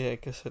Hiddink, yeah,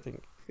 Gus Hiddink.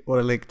 What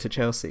a link to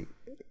Chelsea,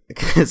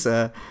 because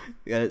so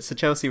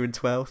Chelsea were in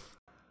 12th.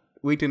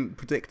 We didn't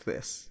predict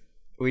this.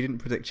 We didn't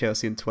predict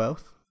Chelsea in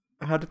 12th.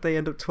 How did they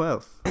end up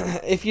 12th?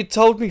 If you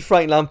told me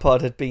Frank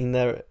Lampard had been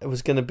there,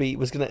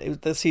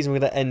 the season was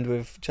going to end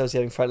with Chelsea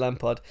having Frank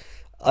Lampard,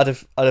 I'd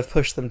have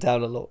pushed them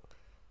down a lot.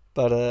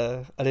 But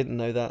I didn't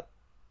know that,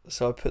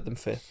 so I put them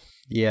 5th.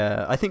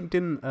 Yeah, I think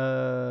didn't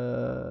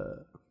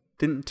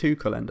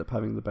Tuchel end up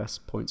having the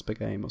best points per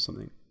game or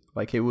something?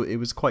 Like it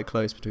was quite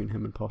close between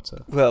him and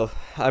Potter. Well,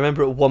 I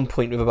remember at one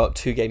point with about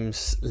 2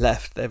 games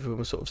left, everyone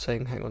was sort of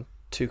saying, "Hang on,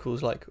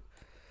 Tuchel's like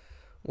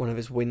one of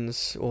his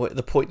wins or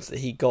the points that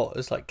he got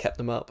has like kept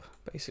them up,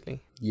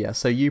 basically." Yeah,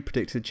 so you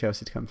predicted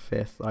Chelsea to come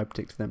 5th. I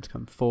predicted them to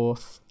come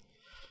 4th.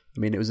 I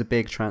mean, it was a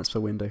big transfer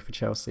window for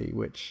Chelsea,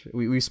 which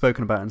we've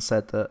spoken about and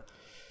said that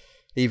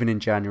even in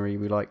January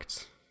we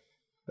liked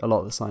a lot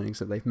of the signings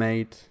that they've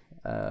made,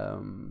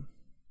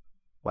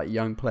 like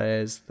young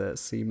players that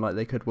seem like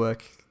they could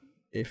work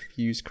if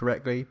used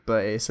correctly,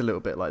 but it's a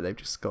little bit like they've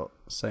just got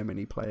so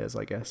many players,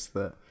 I guess,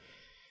 that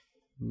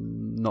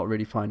not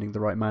really finding the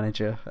right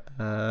manager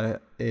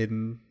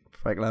in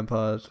Frank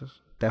Lampard,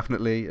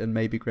 definitely, and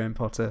maybe Graham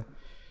Potter.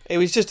 It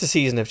was just a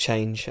season of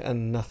change,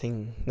 and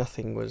nothing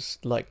was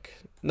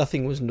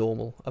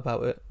normal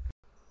about it.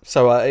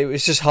 So it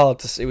was just hard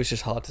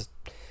to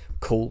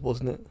call,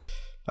 wasn't it?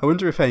 I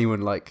wonder if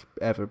anyone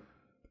ever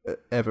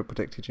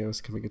predicted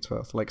Chelsea coming in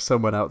 12th. Like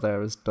someone out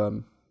there has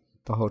done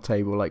the whole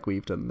table like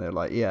we've done. They're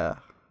like, yeah,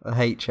 I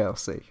hate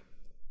Chelsea.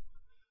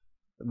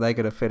 They're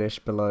going to finish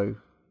below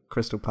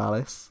Crystal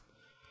Palace.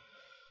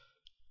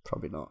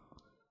 Probably not.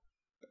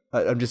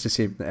 I'm just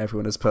assuming that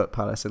everyone has put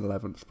Palace in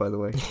 11th, by the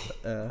way.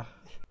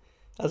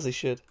 As they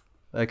should.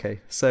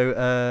 Okay, so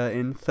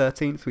in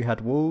 13th we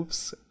had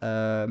Wolves.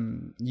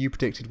 You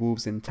predicted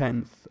Wolves in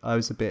 10th. I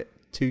was a bit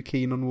too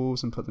keen on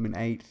Wolves and put them in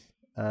 8th.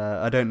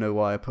 I don't know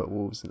why I put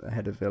Wolves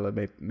ahead of Villa.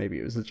 Maybe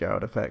it was the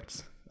Gerrard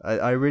effect.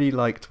 I really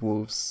liked the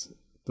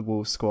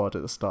Wolves squad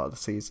at the start of the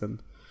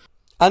season,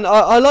 and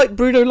I liked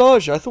Bruno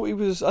Lage. I thought he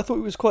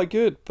was quite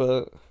good,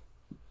 but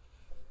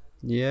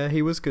yeah,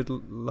 he was good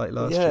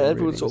last year. Yeah,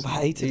 everyone really, sort of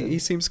hated him. He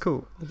seems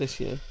cool this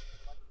year.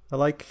 I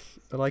like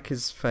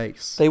his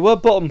face. They were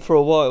bottom for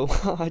a while.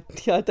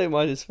 I don't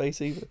mind his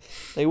face either.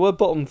 They were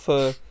bottom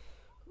for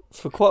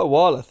quite a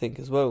while, I think,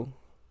 as well.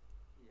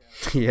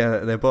 Yeah,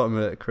 they're bottom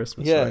at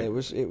Christmas. Yeah, right?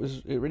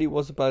 it really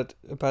was a bad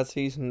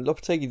season.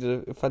 Lopetegui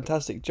did a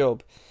fantastic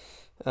job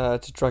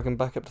to drag them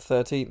back up to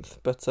 13th.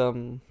 But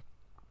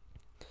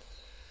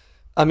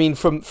I mean,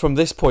 from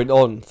this point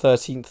on,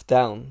 13th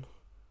down,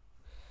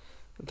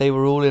 they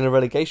were all in a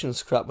relegation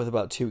scrap with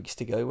about 2 weeks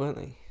to go, weren't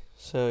they?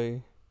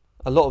 So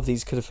a lot of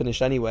these could have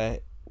finished anywhere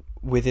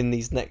within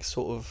these next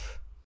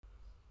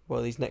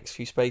these next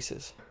few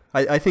spaces.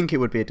 I think it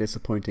would be a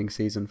disappointing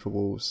season for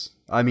Wolves.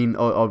 I mean,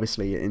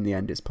 obviously, in the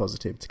end, it's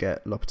positive to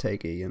get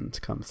Lopetegui and to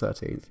come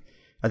 13th.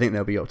 I think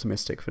they'll be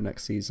optimistic for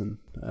next season.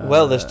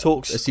 Well, there's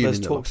talks. Assuming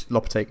there's talks.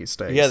 Lopetegui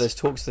stays. Yeah, there's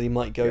talks that he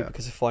might go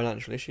because of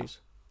financial issues,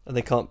 and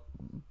they can't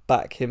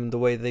back him the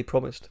way they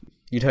promised.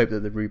 You'd hope that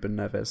the Ruben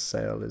Neves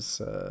sale is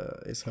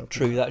helping.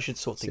 True, that should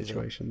sort things out.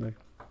 Situation though.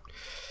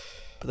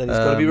 But then he's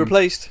got to be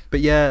replaced. But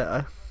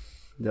yeah,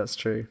 that's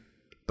true.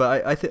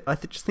 But I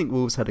just think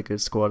Wolves had a good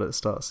squad at the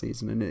start of the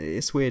season, and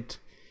it's weird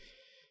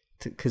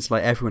because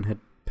everyone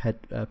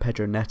had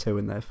Pedro Neto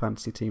in their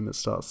fantasy team at the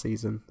start of the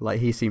season.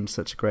 He seemed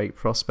such a great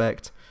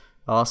prospect.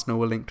 Arsenal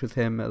were linked with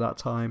him at that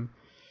time.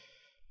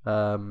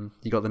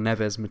 You got the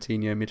Neves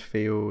Moutinho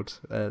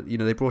midfield.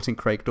 They brought in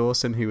Craig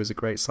Dawson, who was a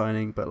great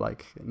signing, but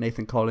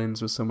Nathan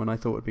Collins was someone I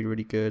thought would be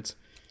really good.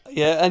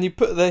 Yeah, and you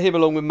put him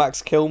along with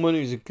Max Kilman,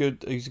 who's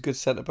a good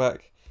centre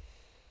back.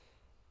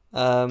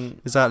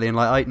 Exactly, and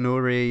Ait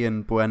Nouri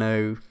and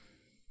Bueno,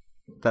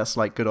 that's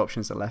good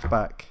options at left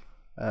back.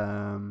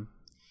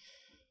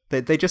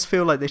 They just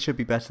feel like they should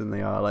be better than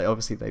they are.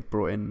 Obviously they've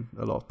brought in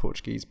a lot of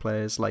Portuguese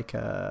players.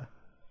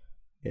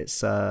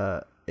 It's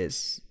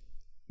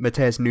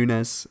Mateus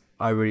Nunes.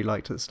 I really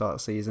liked at the start of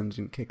the season.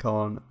 Didn't kick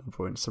on. They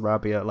brought in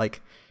Sarabia.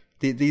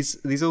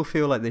 These all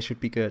feel like they should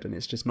be good, and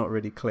it's just not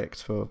really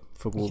clicked for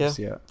Wolves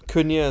yet.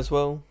 Cunha as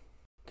well.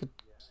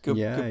 Good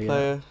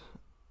player.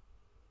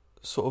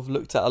 sort of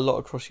looked at a lot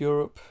across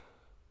Europe.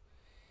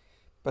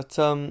 But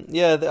I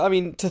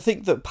mean, to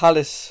think that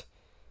Palace,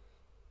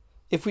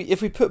 if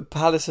we put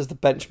Palace as the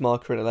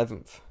benchmarker in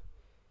 11th,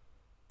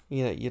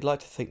 you know, you'd like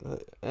to think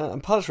that,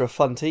 and Palace are a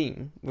fun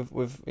team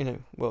with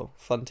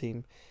fun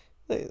team.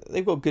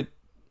 They've got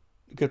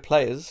good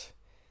players,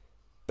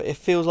 but it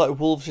feels like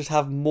Wolves just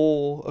have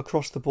more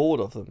across the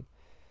board of them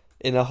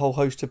in a whole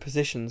host of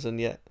positions,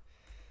 and yet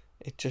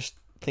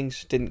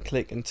things didn't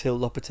click until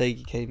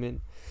Lopetegui came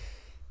in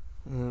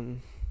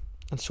and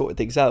sorted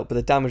things out. But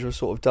the damage was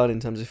sort of done in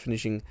terms of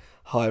finishing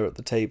higher up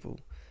the table.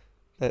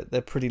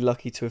 They're pretty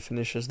lucky to have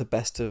finished as the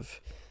best of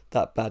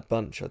that bad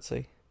bunch, I'd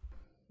say.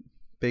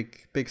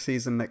 Big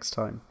season next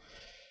time.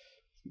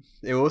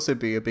 It will also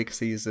be a big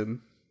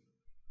season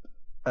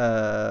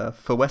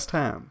for West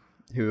Ham,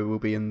 who will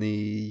be in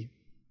the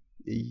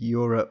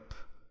Europe.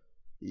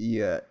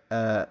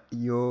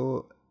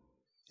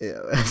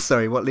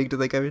 Sorry, what league do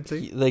they go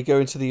into? They go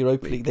into the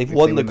Europa League. They've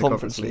won the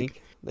Conference League.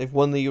 They've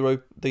won the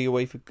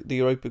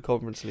Europa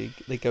Conference League.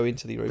 They go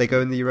into the Europa. They go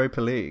in the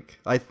Europa League.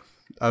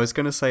 I was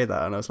going to say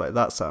that, and I was like,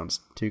 that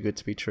sounds too good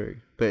to be true.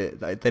 But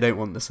they don't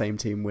want the same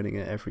team winning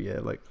it every year,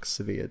 like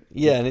Sevilla.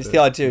 Yeah, and it's the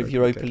idea of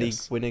Europa League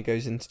winner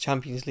goes into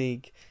Champions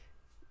League.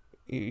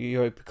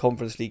 Europa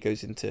Conference League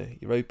goes into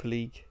Europa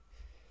League.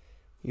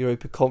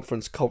 Europa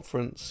Conference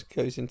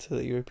goes into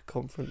the Europa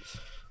Conference.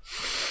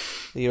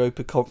 The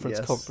Europa Conference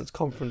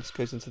Conference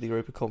goes into the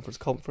Europa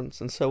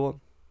Conference, and so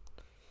on.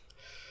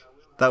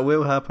 That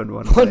will happen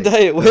one day. One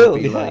day it will,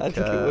 yeah, like, I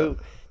think it will.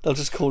 They'll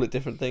just call it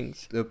different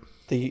things.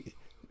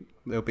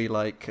 It'll be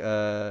like,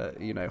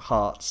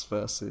 Hearts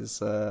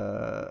versus,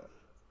 I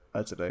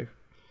don't know,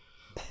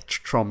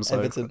 Tromsø.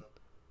 Everton.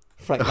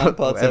 Frank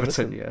Lampard's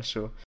Everton, yeah,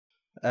 sure.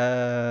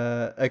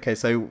 Okay,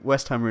 so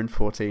West Ham are in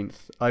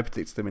 14th. I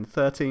predicted them in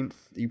 13th.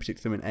 You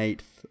predicted them in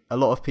 8th. A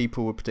lot of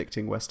people were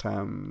predicting West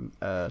Ham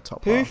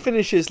top Who half.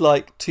 finishes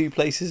like 2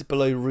 places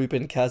below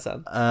Rubin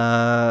Kazan?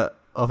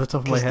 Off the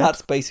top of my head,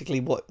 that's basically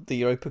what the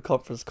Europa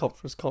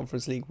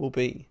Conference League will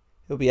be.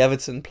 It'll be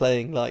Everton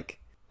playing like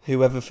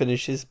whoever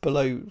finishes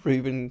below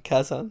Rubin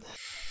Kazan.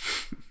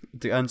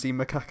 Do Anzi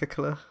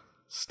Makakakala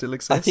still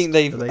exist? I think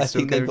they've got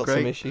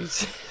some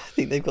issues. I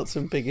think they've got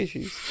some big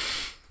issues.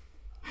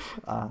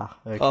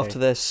 Okay. After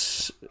their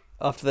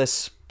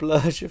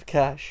splurge of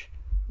cash.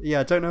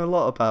 Yeah, I don't know a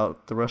lot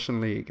about the Russian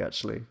league,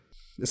 actually.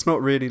 It's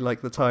not really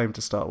like the time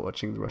to start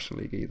watching the Russian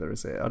league either,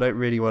 is it? I don't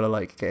really want to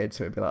like get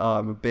into it and be like,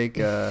 I'm a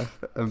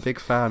big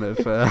fan of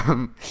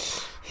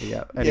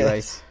yeah, anyway.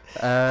 Yes.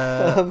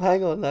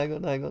 Hang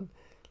on.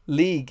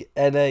 League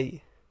NA.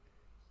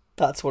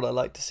 That's what I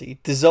like to see.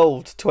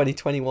 Dissolved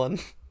 2021.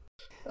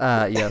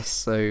 Yes,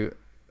 so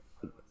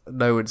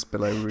no one's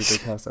below Rubin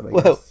Kazan, I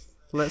well,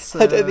 guess.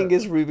 I don't think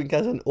it's Rubin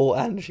Kazan or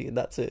Angie, and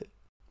that's it.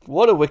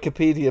 What a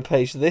Wikipedia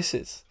page this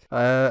is.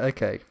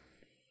 Okay.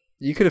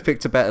 You could have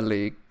picked a better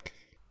league.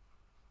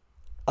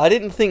 I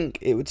didn't think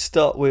it would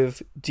start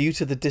with, due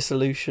to the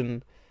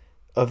dissolution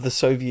of the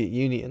Soviet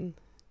Union,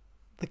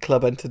 the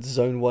club entered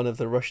Zone 1 of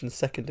the Russian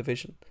 2nd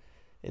Division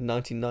in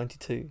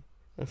 1992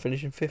 and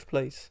finished in 5th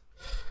place.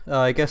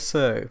 I guess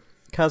so.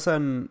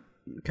 Kazan's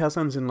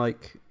in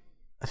like...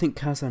 I think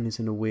Kazan is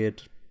in a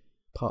weird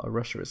part of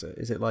Russia, is it?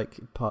 Is it like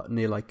part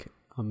near like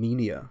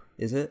Armenia?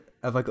 Is it?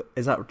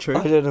 Is that true?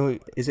 I don't know.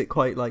 Is it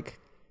quite like...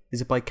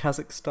 Is it by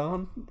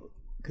Kazakhstan?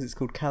 Because it's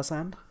called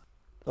Kazan?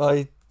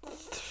 I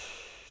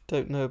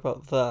don't know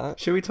about that.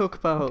 Should we talk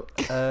about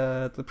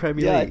the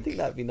Premier League? Yeah, I think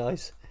that'd be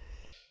nice.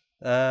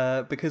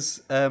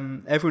 Because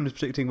everyone was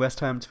predicting West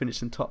Ham to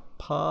finish in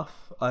top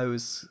half. I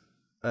was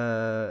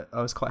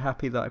quite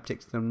happy that I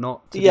predicted them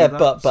not to do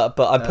that.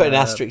 but I'm putting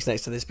asterisks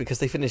next to this because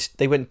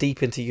they went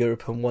deep into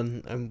Europe and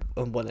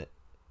won it.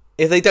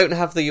 If they don't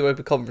have the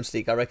Europa Conference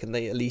League, I reckon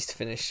they at least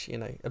finish,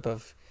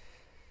 above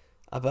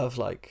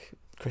like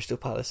Crystal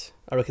Palace.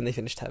 I reckon they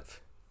finish 10th.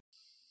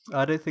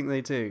 I don't think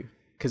they do,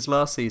 because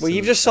last season... Well,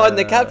 you've just signed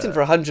the captain for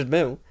 100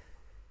 mil.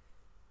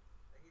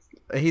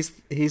 He's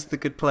the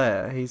good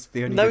player. He's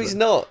the only. No, good he's one.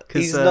 not.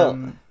 He's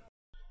not.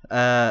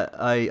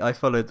 I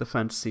followed the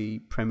fantasy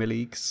Premier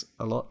Leagues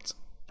a lot,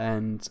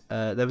 and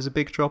there was a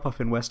big drop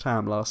off in West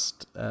Ham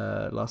last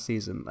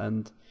season,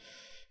 and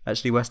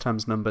actually West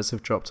Ham's numbers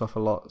have dropped off a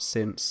lot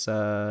since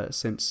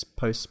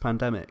post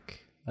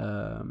pandemic.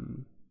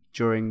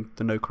 During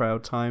the no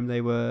crowd time,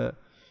 they were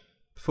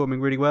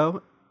performing really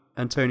well.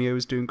 Antonio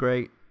was doing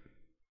great.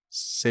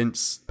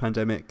 Since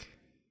pandemic,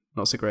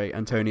 not so great.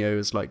 Antonio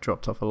has like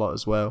dropped off a lot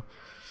as well.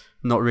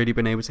 Not really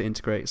been able to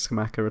integrate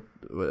Skamaka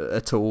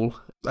at all.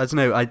 I don't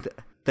know.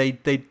 They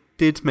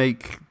did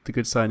make the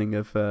good signing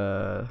of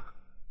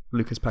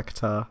Lucas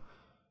Paquetá,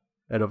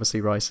 and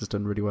obviously Rice has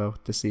done really well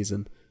this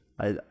season.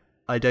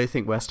 I don't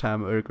think West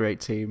Ham are a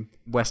great team.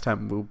 West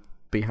Ham will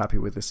be happy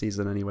with the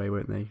season anyway,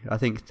 won't they? I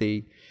think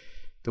the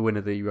winner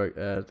of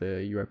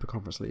the Europa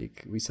Conference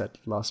League, we said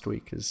last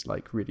week, is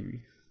like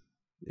really...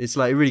 It's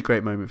like a really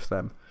great moment for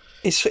them.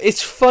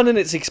 It's fun and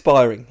it's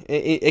inspiring.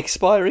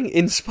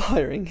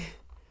 Inspiring.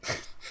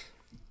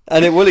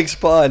 And it will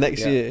expire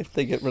next year if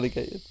they get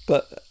relegated.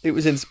 But it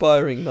was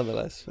inspiring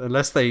nonetheless.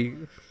 Unless they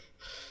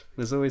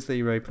There's always the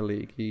Europa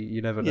League.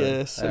 You never know.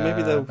 Yeah, so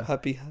maybe they'll be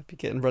happy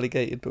getting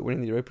relegated but winning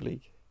the Europa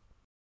League.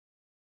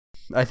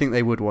 I think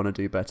they would want to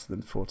do better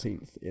than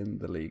 14th in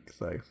the league,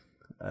 though.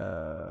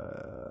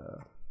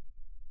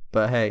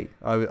 But hey,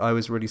 I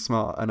was really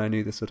smart and I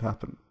knew this would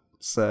happen.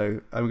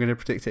 So I'm going to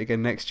predict it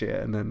again next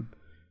year, and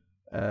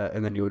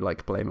then you would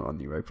like blame it on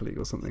the Europa League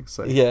or something.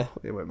 So yeah,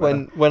 it won't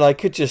matter. when I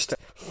could just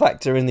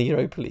factor in the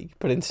Europa League,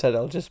 but instead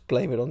I'll just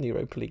blame it on the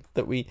Europa League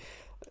that we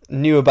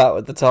knew about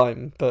at the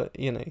time. But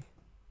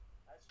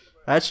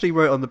I actually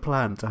wrote on the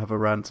plan to have a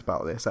rant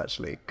about this,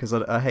 actually, because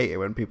I hate it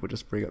when people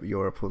just bring up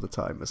Europe all the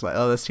time. It's like,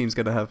 oh, this team's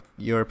going to have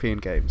European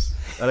games.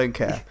 I don't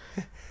care.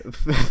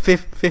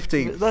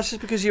 15th. That's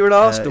just because you're an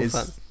Arsenal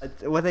fan.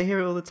 When they hear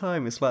it all the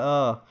time, it's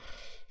like,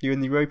 you're in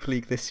the Europa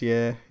League this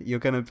year. You're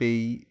going to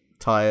be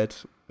tired.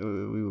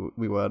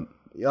 We weren't.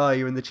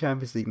 You're in the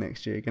Champions League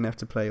next year. You're going to have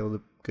to play all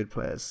the good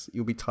players.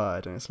 You'll be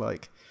tired. And it's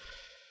like,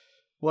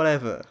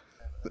 whatever.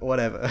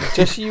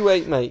 Just you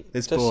wait, mate.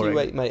 It's just boring. You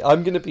wait, mate.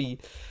 I'm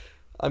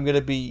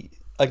gonna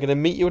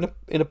meet you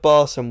in a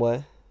bar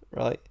somewhere,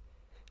 right?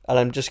 And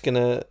I'm just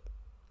gonna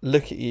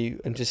look at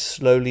you and just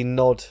slowly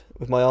nod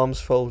with my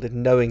arms folded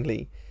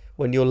knowingly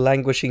when you're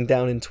languishing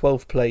down in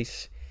 12th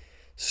place,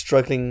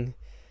 struggling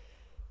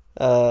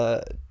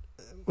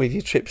with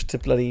your trips to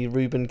bloody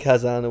Ruben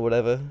Kazan or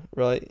whatever,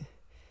 right?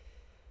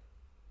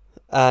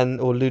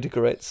 Or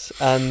Ludogorets.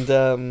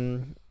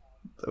 And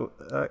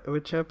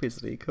with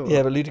Champions League, cool.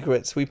 Yeah, but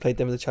Ludogorets, we played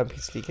them in the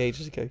Champions League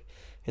ages ago,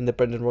 in the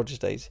Brendan Rodgers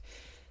days.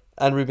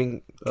 And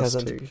Ruben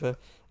Kazan, to be fair.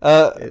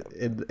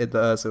 In the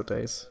Ozil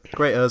days.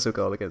 Great Ozil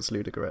goal against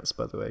Ludogorets,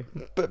 by the way.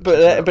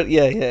 But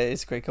yeah,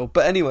 it's a great goal.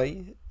 But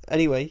anyway,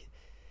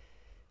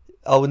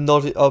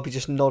 I'll be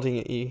just nodding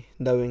at you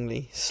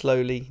knowingly,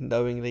 slowly,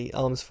 knowingly,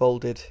 arms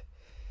folded.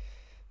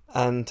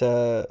 And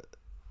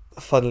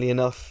funnily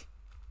enough,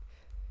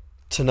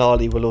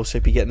 Tonali will also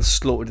be getting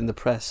slaughtered in the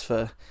press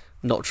for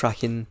not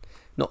tracking,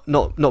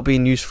 not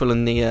being useful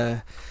in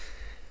the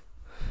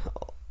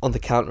on the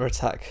counter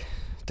attack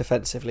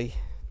defensively.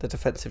 The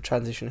defensive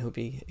transition, he'll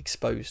be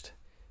exposed,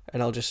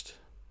 and I'll just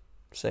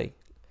say,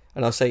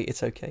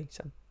 it's okay,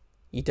 Sam.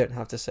 You don't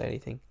have to say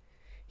anything.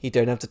 You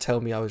don't have to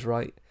tell me I was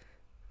right.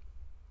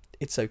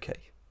 It's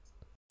okay.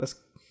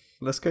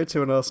 Let's go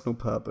to an Arsenal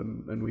pub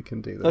and we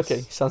can do this.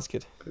 Okay, sounds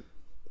good.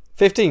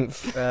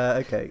 15th.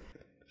 Okay.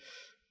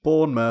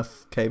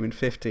 Bournemouth came in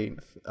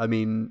 15th. I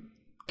mean,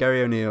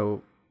 Gary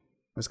O'Neill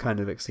has kind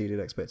of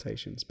exceeded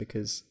expectations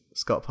because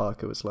Scott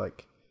Parker was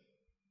like,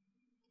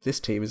 this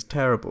team is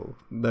terrible.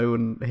 No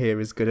one here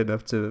is good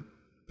enough to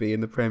be in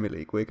the Premier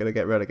League. We're going to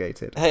get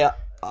relegated. Hey,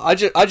 I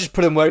just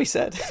put him where he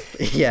said.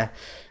 Yeah.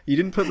 You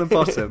didn't put them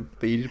bottom,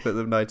 but you did put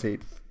them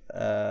 19th.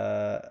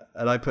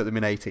 And I put them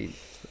in 18th.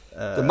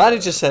 The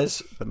manager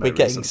says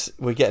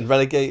we're getting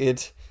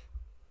relegated.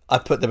 I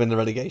put them in the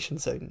relegation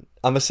zone.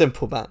 I'm a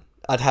simple man.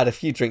 I'd had a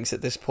few drinks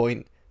at this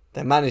point.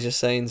 Their manager's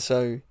saying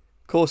so.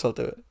 Of course I'll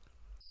do it.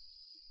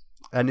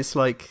 And it's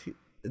like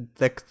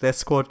their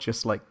squad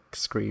just like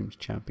screamed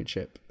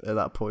championship at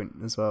that point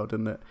as well,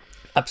 didn't it?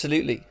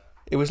 Absolutely.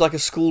 It was like a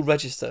school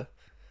register.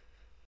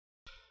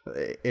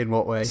 In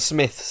what way?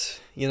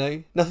 Smiths,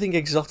 nothing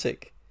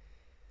exotic.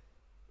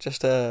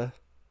 Just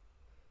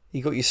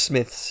you got your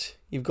Smiths,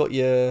 you've got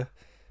your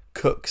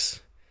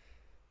Cooks,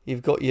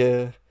 you've got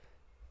your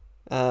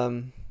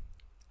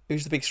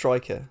who's the big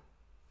striker?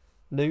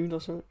 Noon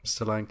or something?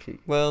 Solanke.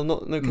 Well, no,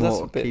 because that's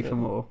a bit. Kiefer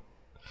Moore.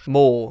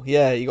 Moore,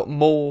 yeah, you got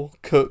Moore,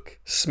 Cook,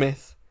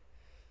 Smith.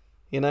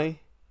 I'm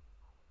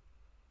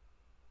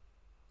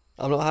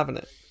not having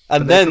it.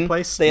 And then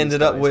they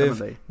ended up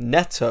with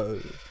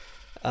Neto,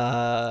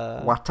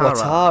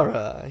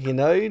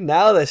 Ouattara.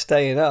 Now they're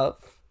staying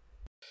up.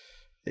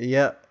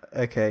 Yeah,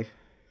 okay.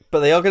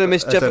 But they are going to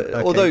miss okay.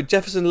 Although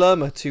Jefferson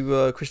Lerma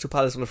to Crystal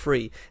Palace on a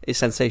free is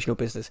sensational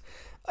business.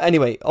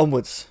 Anyway,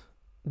 onwards.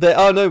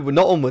 Not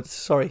onwards.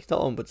 Sorry,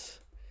 not onwards.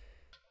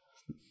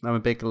 I'm a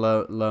big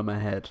Lerma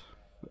head.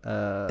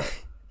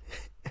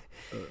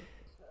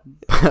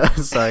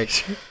 Sorry.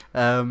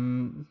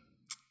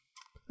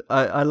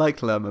 I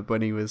liked Lerma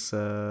when he was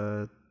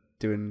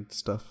doing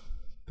stuff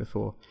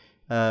before.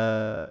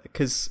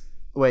 Because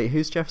wait,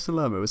 who's Jefferson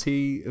Lerma? Was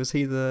he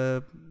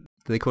the?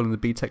 Do they call him the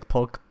B-Tech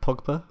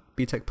Pogba?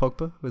 B-Tech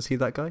Pogba? Was he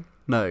that guy?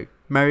 No,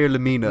 Mario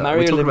Lemina.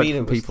 Mario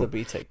Lemina was the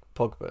B-Tech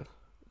Pogba.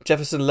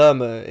 Jefferson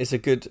Lerma is a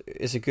good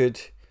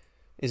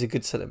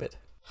centre mid.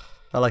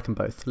 I like them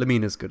both.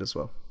 Lemina's good as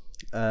well.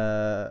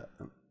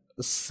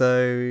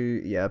 So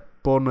yeah,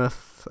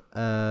 Bournemouth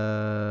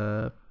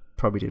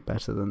probably did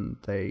better than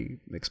they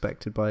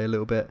expected by a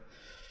little bit.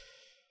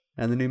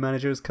 And the new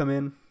manager has come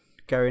in,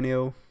 Gary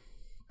Neal,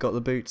 got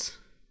the boot.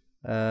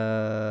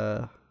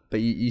 But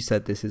you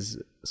said this is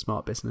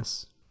smart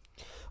business.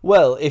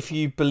 Well, if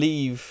you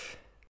believe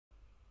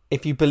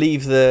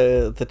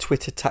the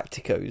Twitter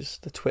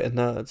tacticos, the Twitter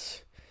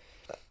nerds,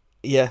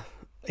 yeah,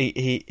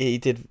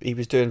 he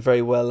was doing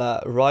very well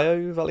at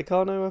Rayo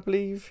Vallecano, I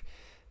believe,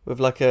 with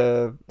like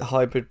a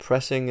hybrid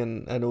pressing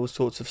and all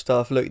sorts of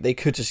stuff. Look, he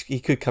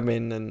could come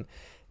in and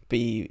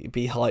be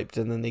hyped,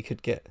 and then they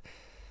could get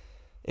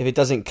if it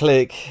doesn't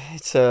click,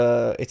 it's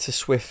a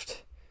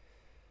swift.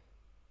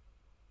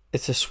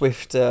 It's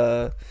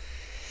a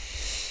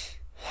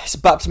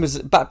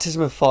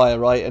baptism of fire,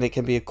 right? And it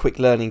can be a quick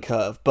learning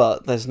curve.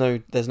 But there's no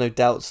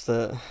doubts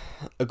that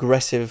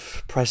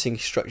aggressive pressing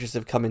structures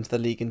have come into the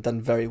league and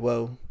done very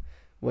well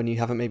when you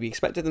haven't maybe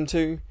expected them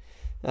to.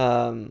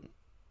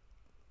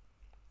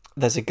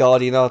 There's a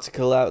Guardian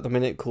article out at the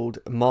minute called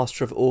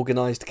 "Master of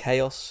Organised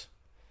Chaos."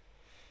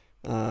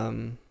 The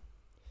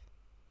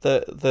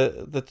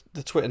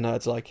Twitter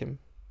nerds like him,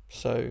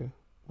 so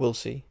we'll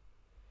see.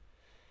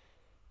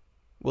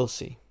 We'll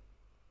see.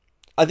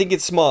 I think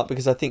it's smart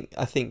because I think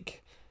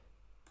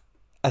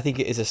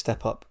it is a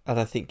step up, and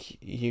I think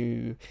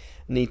you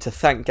need to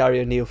thank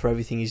Gary O'Neill for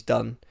everything he's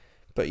done,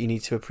 but you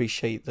need to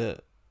appreciate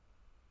that,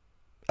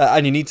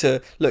 and you need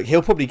to look.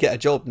 He'll probably get a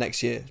job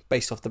next year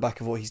based off the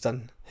back of what he's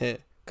done here,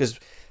 because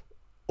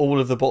all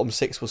of the bottom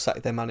 6 will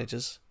sack their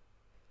managers,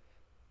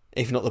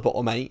 if not the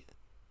bottom 8,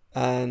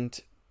 and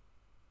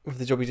with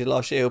the job he did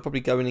last year, he'll probably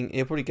go and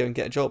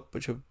get a job,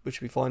 which will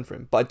be fine for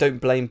him. But I don't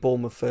blame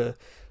Bournemouth for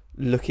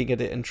looking at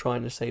it and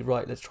trying to say,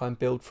 right, let's try and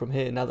build from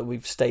here. Now that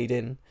we've stayed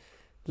in,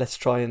 let's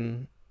try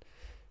and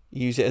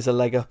use it as a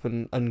leg up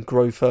and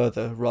grow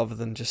further rather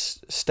than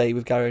just stay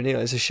with Gary O'Neill.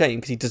 It's a shame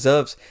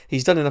because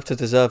he's done enough to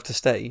deserve to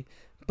stay,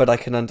 but I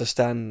can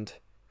understand.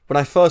 When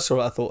I first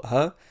saw it, I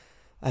thought,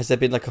 has there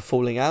been like a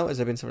falling out? Has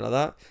there been something like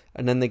that?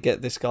 And then they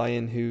get this guy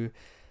in who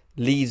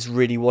Leeds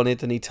really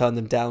wanted and he turned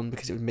them down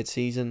because it was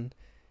mid-season.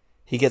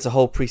 He gets a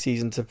whole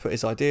pre-season to put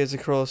his ideas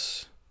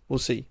across. We'll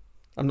see.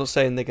 I'm not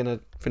saying they're going to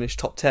finish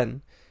top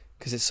 10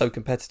 because it's so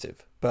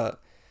competitive, but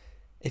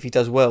if he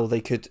does well, they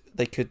could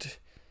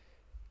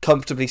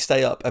comfortably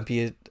stay up and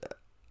be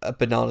a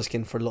banana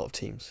skin for a lot of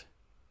teams.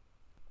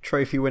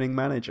 Trophy-winning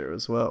manager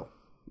as well.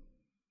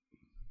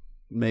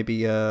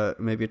 Maybe a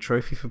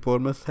trophy for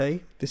Bournemouth,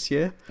 hey, this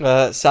year?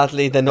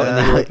 Sadly, they're not in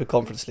the Europa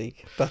Conference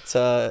League, but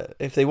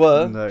if they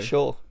were, no.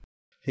 Sure.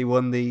 He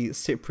won the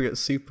Cypriot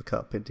Super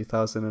Cup in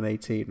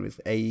 2018 with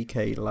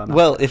AEK Larnaca.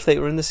 Well, if they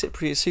were in the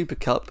Cypriot Super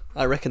Cup,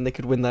 I reckon they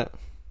could win that.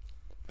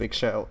 Big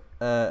shout.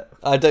 I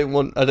don't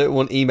want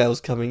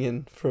emails coming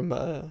in from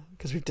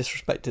because we've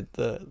disrespected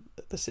the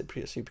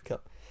Cypriot Super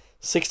Cup.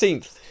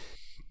 16th.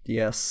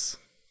 Yes.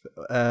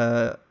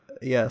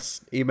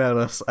 Yes. Email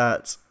us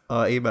at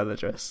our email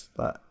address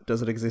that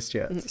doesn't exist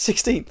yet.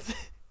 16th.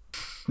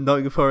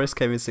 Nottingham Forest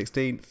came in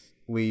 16th.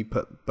 We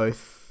put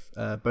both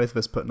of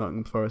us put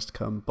Nottingham Forest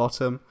come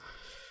bottom.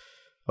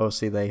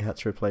 Obviously, they had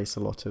to replace a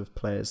lot of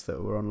players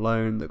that were on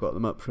loan that got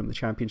them up from the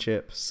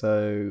Championship.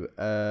 So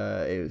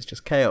it was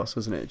just chaos,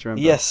 wasn't it? Do you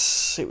remember?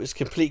 Yes, it was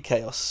complete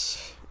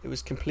chaos.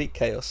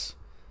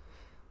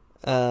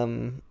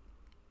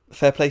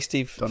 Fair play,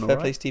 Steve.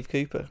 Play, Steve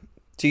Cooper.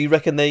 Do you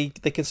reckon they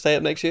can stay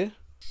up next year?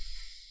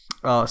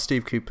 Oh,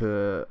 Steve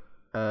Cooper.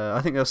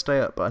 I think they'll stay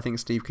up, but I think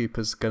Steve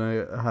Cooper's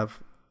going to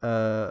have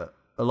a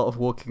lot of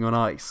walking on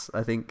ice.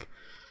 I think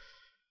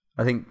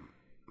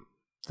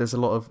there's a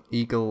lot of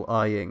eagle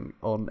eyeing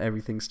on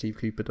everything Steve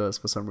Cooper does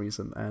for some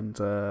reason, and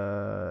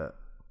I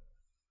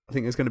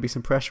think there's going to be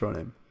some pressure on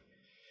him.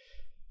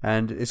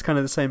 And it's kind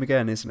of the same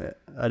again, isn't it?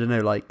 I don't know,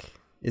 like,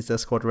 is their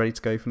squad ready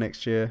to go for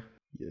next year?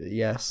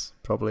 Yes,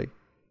 probably.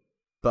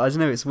 But I don't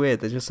know, it's weird.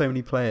 There's just so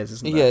many players,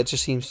 isn't there? Yeah, it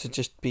just seems to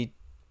just be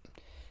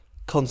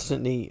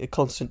a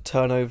constant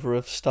turnover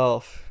of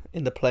staff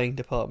in the playing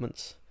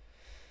departments.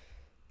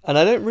 And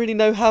I don't really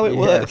know how it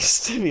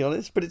works, to be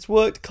honest, but it's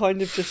worked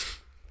kind of just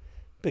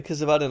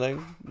because of, I don't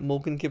know,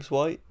 Morgan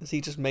Gibbs-White. Has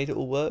he just made it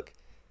all work?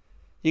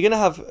 You're going to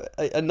have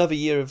another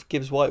year of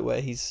Gibbs-White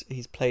where he's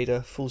played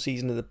a full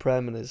season in the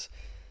Prem and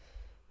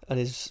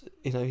his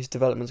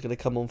development's going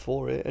to come on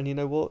for it. And you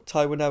know what?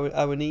 Taiwan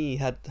Awoniyi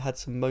had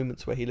some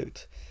moments where he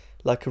looked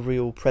like a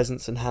real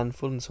presence and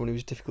handful and someone who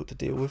was difficult to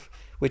deal with,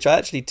 which I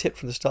actually tipped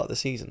from the start of the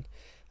season,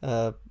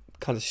 kind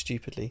of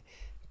stupidly,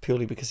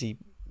 purely because he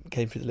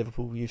came through the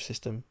Liverpool youth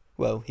system.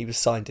 Well, he was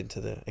signed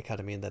into the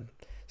academy and then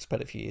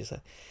spent a few years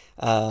there.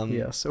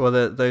 Yes, well,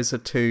 those are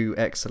two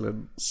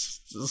excellent.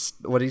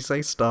 What do you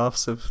say?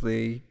 Staffs of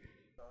the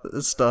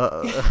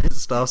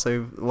staffs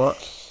of what?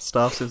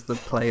 Staffs of the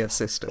player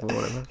system or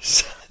whatever.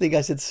 I think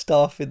I said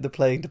staff in the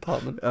playing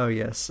department. Oh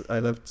yes, I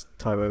loved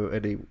Taiwo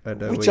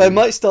and which I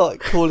might start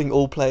calling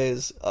all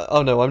players.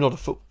 Oh no, I'm not a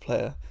football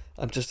player.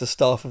 I'm just a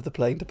staff of the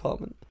playing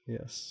department.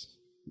 Yes.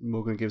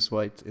 Morgan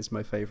Gibbs-White is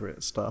my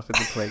favourite staff in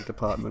the playing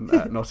department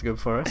at Nottingham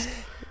Forest.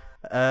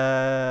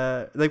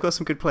 They've got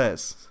some good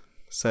players,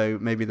 so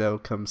maybe they'll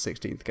come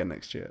 16th again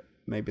next year.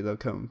 Maybe they'll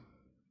come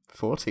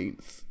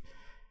 14th.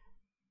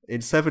 In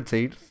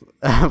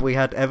 17th, we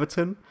had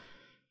Everton.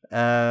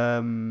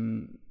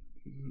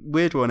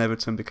 Weird one,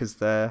 Everton, because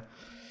they're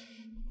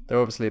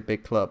obviously a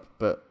big club,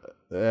 but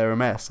they're a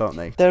mess, aren't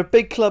they? They're a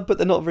big club, but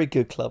they're not a very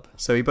good club.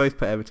 So we both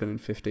put Everton in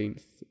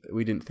 15th.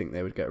 We didn't think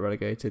they would get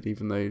relegated,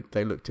 even though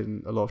they looked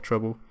in a lot of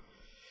trouble.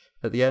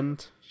 At the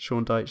end,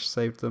 Sean Dyche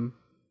saved them.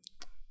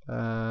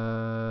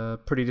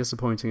 Pretty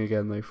disappointing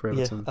again, though, for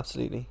Everton. Yeah,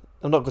 absolutely.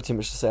 I've not got too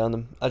much to say on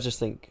them. I just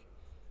think,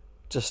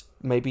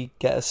 maybe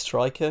get a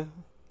striker.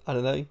 I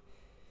don't know.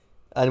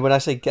 And when I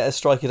say get a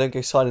striker, don't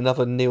go sign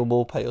another Neil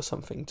Maupay or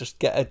something. Just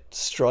get a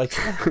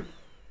striker.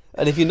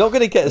 And if you're not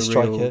going to get a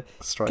striker,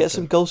 get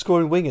some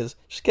goal-scoring wingers.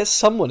 Just get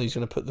someone who's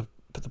going to put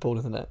the ball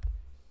in the net.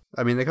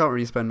 I mean, they can't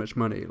really spend much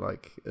money,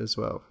 like, as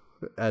well,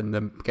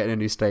 and getting a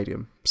new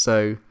stadium.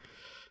 So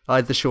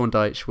either Sean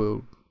Dyche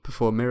will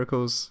perform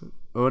miracles,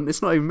 or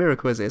it's not even a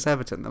miracle, is it? It's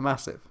Everton. They're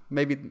massive.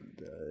 Maybe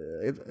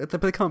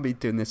they can't be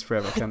doing this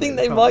forever. I think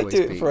they might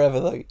do it forever,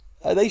 though.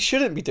 They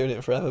shouldn't be doing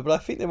it forever, but I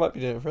think they might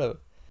be doing it forever.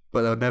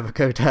 But they'll never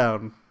go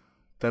down.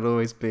 They'll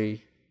always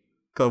be...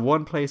 God,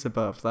 one place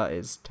above. That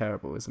is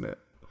terrible, isn't it?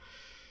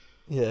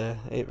 Yeah,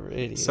 it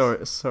really is.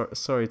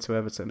 Sorry to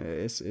Everton.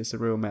 It's a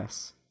real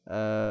mess.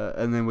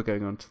 And then we're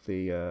going on to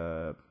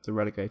the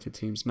relegated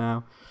teams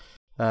now.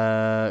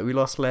 We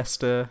lost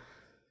Leicester,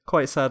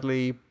 quite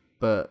sadly,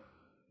 but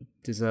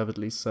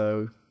deservedly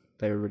so.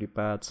 They were really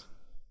bad.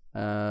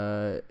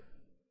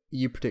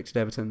 You predicted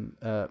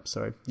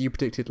You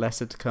predicted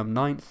Leicester to come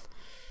 9th.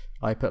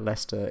 I put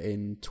Leicester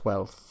in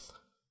 12th.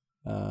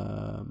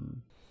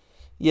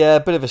 Yeah, a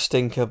bit of a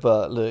stinker,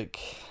 but look,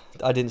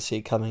 I didn't see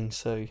it coming,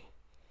 so...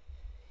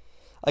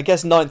 I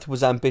guess 9th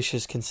was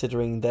ambitious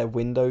considering their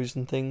windows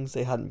and things.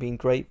 They hadn't been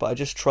great, but I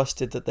just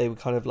trusted that they were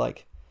kind of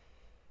like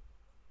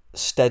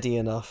steady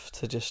enough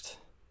to just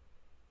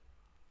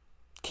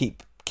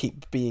keep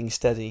being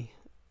steady.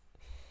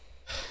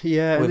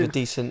 Yeah, with a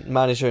decent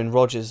manager in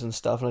Rodgers and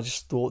stuff, and I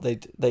just thought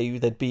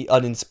they'd be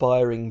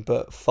uninspiring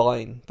but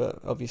fine.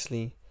 But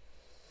obviously,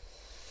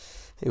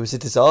 it was a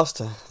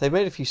disaster. They've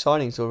made a few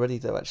signings already,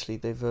 though. Actually,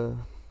 they've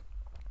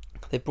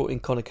brought in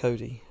Connor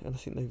Cody, and I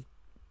think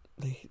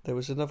there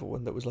was another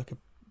one that was like a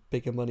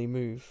bigger money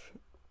move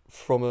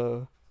from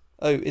a...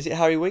 Oh, is it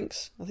Harry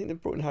Winks? I think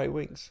they've brought in Harry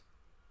Winks.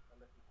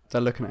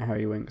 They're looking at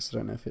Harry Winks. I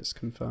don't know if it's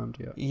confirmed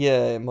yet.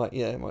 Yeah, it might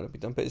have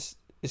been done, but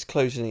it's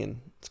closing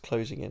in. It's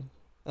closing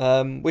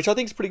in. Which I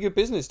think is pretty good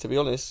business, to be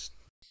honest.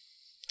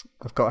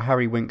 I've got a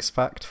Harry Winks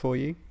fact for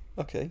you.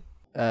 Okay.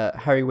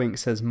 Harry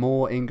Winks has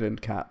more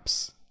England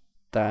caps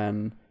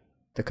than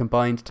the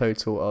combined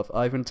total of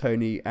Ivan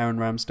Toney, Aaron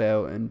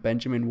Ramsdale and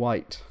Benjamin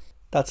White.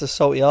 That's a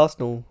salty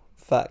Arsenal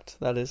fact,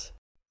 that is.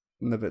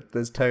 No, but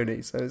there's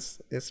Tony, so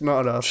it's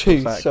not an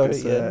Arsenal fact. Sorry,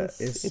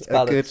 it's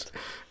balanced.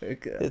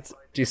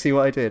 Do you see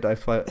what I did? I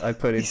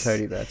put in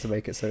Tony there to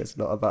make it so it's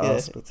not about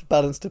Arsenal. It's a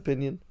balanced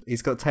opinion.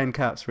 He's got 10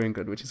 caps for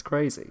England, which is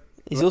crazy.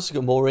 He's also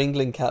got more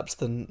England caps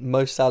than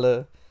Mo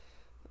Salah,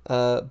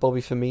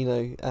 Bobby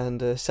Firmino and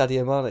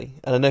Sadio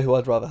Mane. And I know who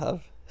I'd rather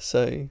have,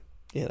 so,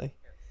 you know.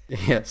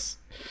 Yes.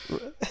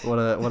 What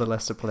a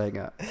Leicester playing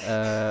at.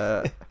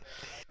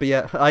 But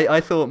yeah,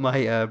 I thought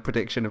my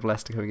prediction of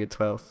Leicester coming in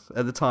 12th,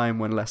 at the time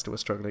when Leicester was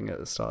struggling at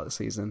the start of the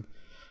season,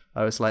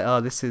 I was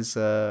like, this is...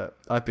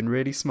 I've been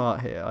really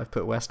smart here. I've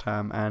put West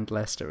Ham and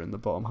Leicester in the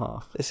bottom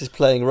half. This is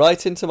playing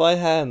right into my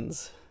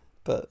hands.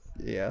 But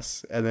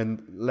yes, and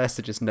then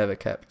Leicester just never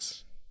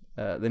kept...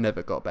 they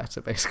never got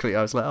better, basically.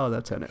 I was like,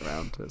 they'll turn it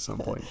around at some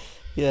point.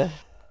 Yeah.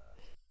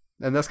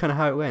 And that's kind of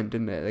how it went,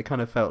 didn't it? It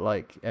kind of felt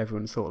like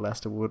everyone thought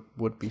Leicester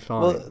would be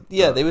fine. Well,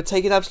 yeah, they were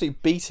taking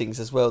absolute beatings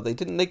as well. They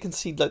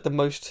concede like the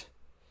most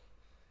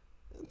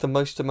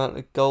amount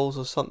of goals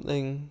or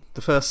something.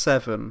 The first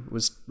 7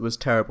 was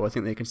terrible. I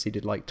think they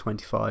conceded like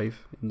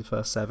 25 in the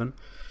first 7.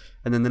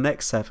 And then the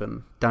next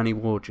 7, Danny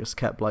Ward just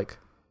kept like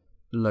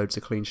loads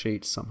of clean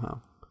sheets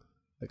somehow.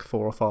 Like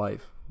 4 or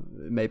 5.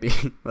 Maybe.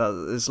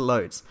 There's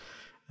loads.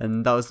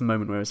 And that was the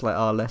moment where it's like,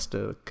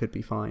 Leicester could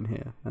be fine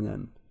here. And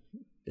then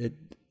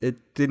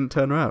it didn't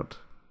turn around.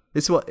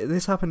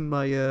 This happened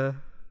my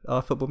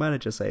our football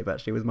manager save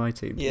actually with my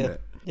team. Yeah, didn't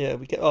it? yeah.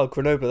 We get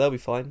Grenoble. They'll be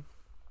fine.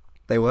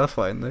 They were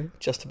fine though.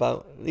 Just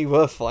about. They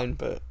were fine,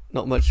 but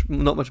not much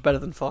better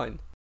than fine.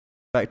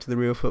 Back to the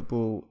real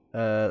football.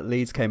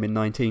 Leeds came in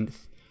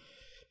 19th.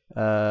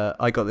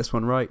 I got this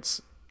one right.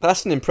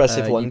 That's an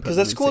impressive one because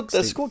their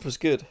squad was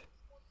good.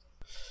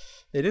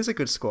 It is a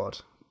good squad,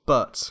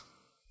 but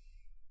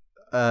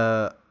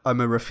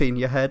I'm a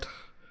Rafinha head.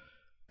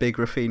 Big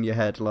Rafinha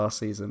head last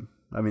season.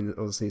 I mean,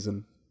 or the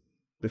season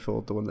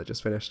before, the one that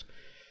just finished.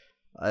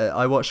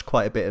 I watched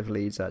quite a bit of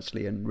Leeds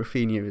actually, and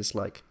Rafinha is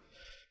like,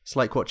 it's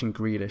like watching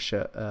Grealish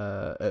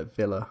at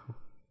Villa.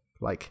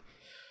 Like,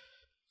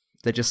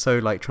 they're just so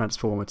like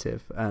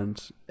transformative,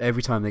 and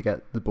every time they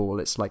get the ball,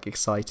 it's like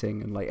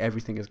exciting, and like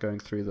everything is going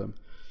through them.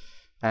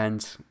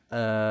 And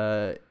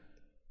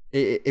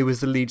it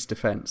was the Leeds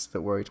defence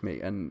that worried me,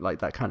 and like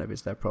that kind of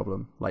is their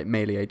problem. Like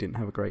Meslier didn't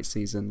have a great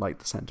season, like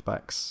the centre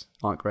backs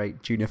aren't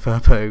great. Junior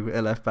Firpo,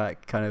 a left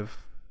back, kind of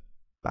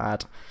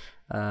bad.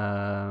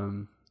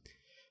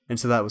 And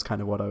so that was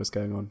kind of what I was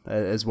going on,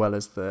 as well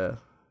as the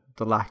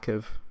lack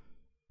of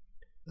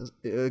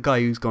a guy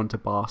who's gone to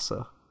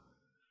Barca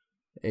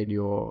in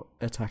your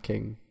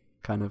attacking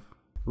kind of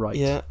right.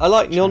 Yeah, I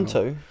like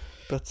Gnonto,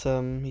 but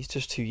he's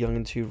just too young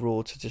and too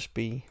raw to just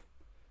be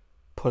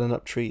pulling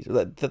up trees.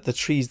 The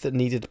trees that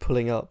needed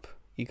pulling up,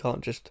 you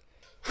can't just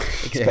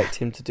expect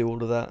him to do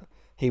all of that.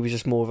 He was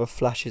just more of a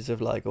flashes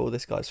of like,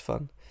 this guy's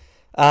fun.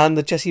 And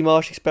the Jesse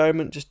Marsh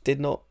experiment just did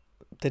not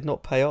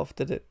pay off,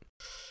 did it?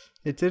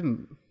 It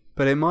didn't.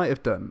 But it might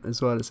have done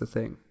as well as a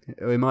thing.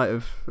 It might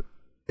have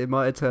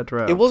turned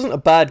around. It wasn't a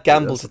bad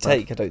gamble to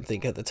take, I don't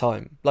think, at the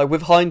time. Like,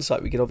 with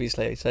hindsight, we could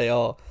obviously say,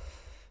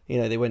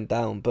 they went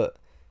down, but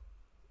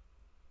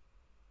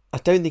I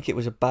don't think it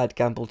was a bad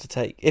gamble to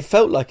take. It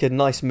felt like a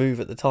nice move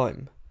at the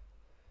time.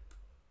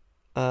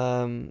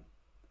 And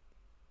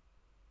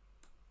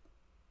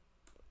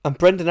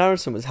Brendan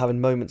Aronson was having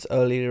moments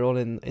earlier on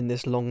in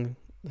this long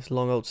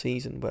old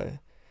season where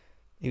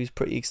he was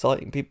pretty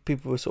exciting.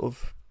 People were sort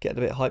of getting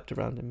a bit hyped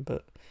around him,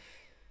 but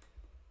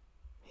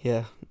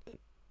yeah,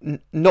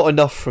 not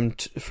enough from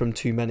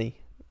too many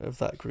of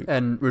that group.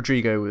 And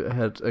Rodrigo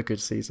had a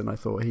good season. I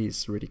thought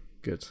he's really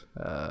good,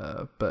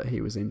 but he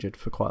was injured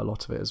for quite a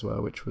lot of it as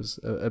well, which was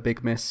a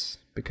big miss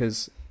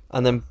because.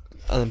 And then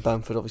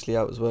Bamford obviously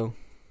out as well,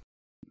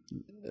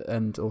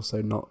 and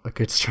also not a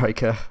good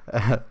striker.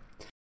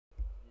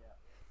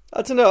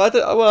 I don't know. I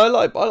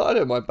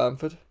don't mind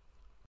Bamford.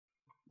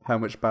 How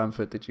much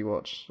Bamford did you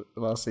watch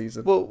last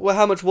season? Well,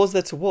 how much was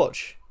there to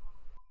watch?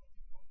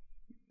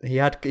 He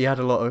had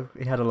a lot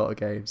of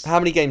games. How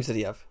many games did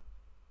he have?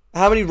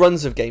 How many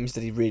runs of games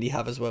did he really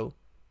have as well?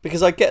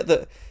 Because I get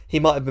that he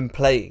might have been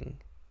playing,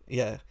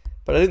 yeah,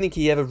 but I don't think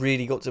he ever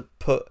really got to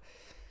put.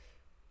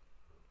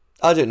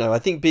 I don't know. I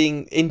think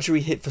being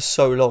injury hit for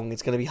so long,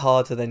 it's going to be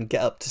hard to then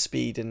get up to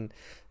speed and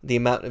the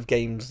amount of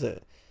games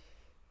that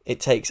it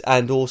takes,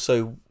 and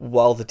also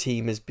while the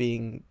team is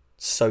being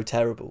so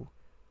terrible.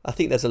 I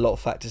think there's a lot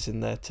of factors in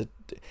there.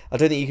 I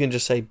don't think you can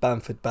just say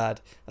Bamford bad.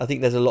 I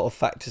think there's a lot of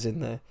factors in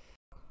there.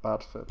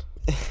 Badford.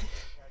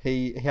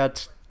 He had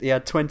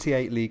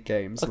 28 league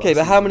games. Okay,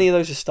 but how many of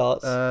those are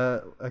starts?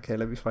 Okay,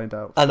 let me find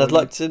out. And I'd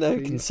like to know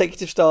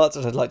consecutive starts,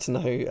 and I'd like to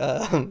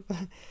know.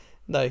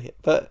 No,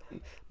 but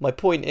my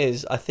point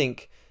is, I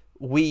think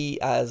we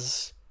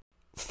as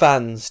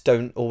fans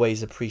don't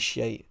always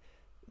appreciate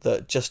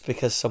that just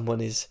because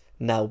someone is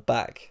now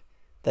back,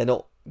 they're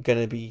not going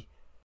to be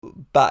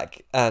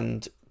back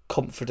and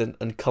confident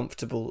and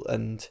comfortable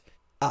and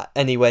at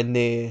anywhere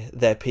near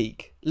their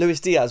peak. Luis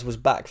Diaz was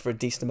back for a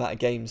decent amount of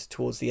games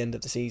towards the end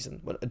of the season.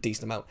 Well, a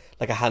decent amount,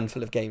 like a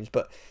handful of games,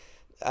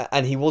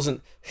 and he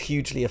wasn't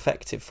hugely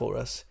effective for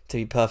us, to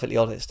be perfectly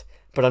honest.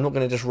 But I'm not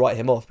going to just write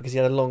him off because he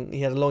had a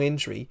long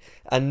injury,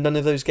 and none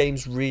of those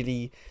games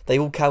really, they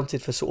all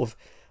counted for sort of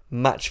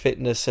match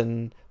fitness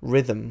and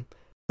rhythm.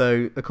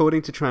 So,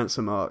 according to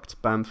Transfermarkt,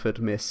 Bamford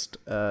missed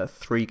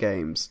 3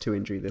 games to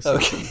injury this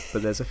season,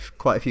 but there's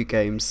quite a few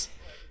games.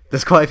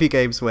 There's quite a few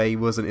games where he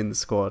wasn't in the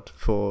squad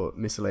for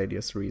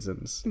miscellaneous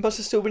reasons. It must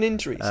have still been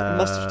injuries.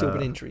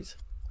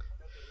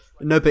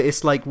 No, but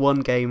it's like one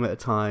game at a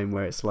time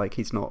where it's like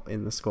he's not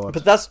in the squad.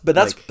 But that's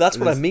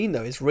what I mean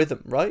though. Is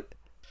rhythm, right?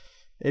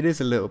 It is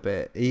a little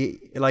bit. He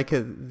like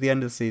at the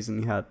end of the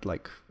season, he had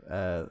like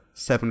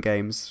 7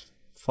 games,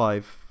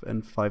 5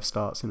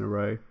 starts in a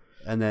row.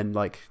 And then,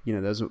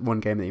 there's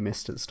one game that he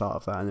missed at the start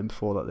of that, and then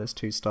before that, there's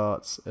 2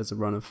 starts as a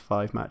run of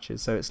 5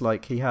 matches. So it's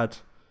like he had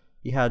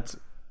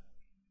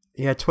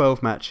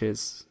 12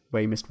 matches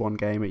where he missed 1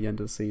 game at the end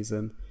of the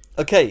season.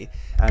 Okay,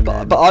 and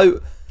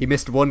then he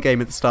missed 1 game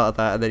at the start of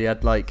that, and then he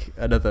had like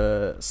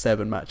another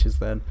 7 matches.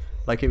 Then,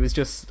 like it was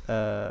just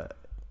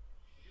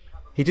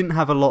he didn't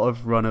have a lot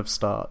of run of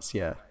starts.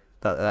 Yeah,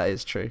 that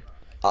is true.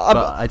 But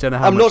I don't know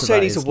how. I'm much not of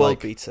saying that he's a is, world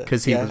beater.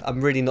 Because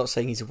I'm really not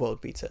saying he's a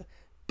world beater,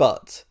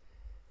 but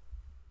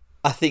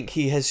I think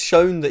he has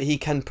shown that he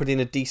can put in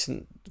a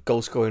decent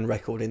goal scoring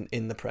record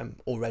in the Prem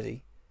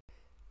already,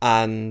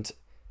 and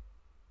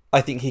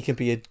I think he can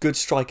be a good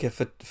striker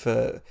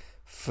for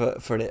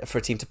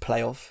a team to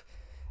play off.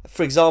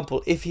 For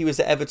example, if he was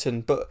at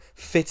Everton but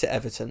fit at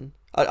Everton,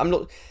 I'm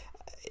not.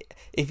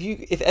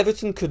 If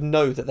Everton could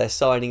know that they're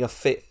signing a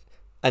fit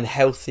and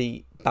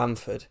healthy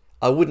Bamford,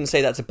 I wouldn't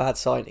say that's a bad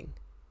signing.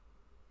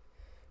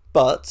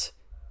 But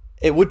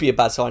it would be a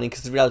bad signing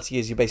because the reality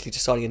is you're basically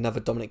just signing another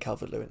Dominic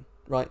Calvert-Lewin,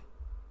 right?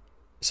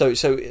 So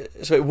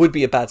it would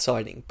be a bad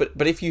signing.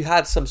 But if you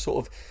had some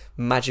sort of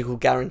magical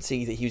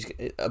guarantee that he was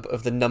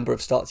of the number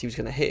of starts he was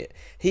going to hit,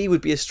 he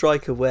would be a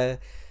striker where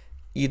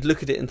you'd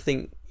look at it and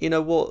think, you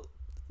know what,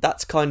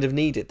 that's kind of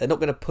needed. They're not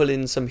going to pull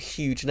in some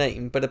huge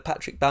name, but a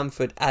Patrick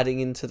Bamford adding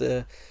into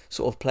the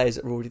sort of players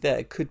that are already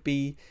there could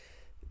be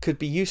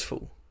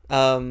useful.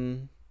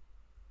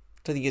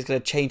 I don't think it's going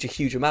to change a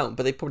huge amount,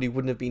 but they probably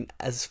wouldn't have been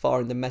as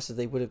far in the mess as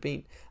they would have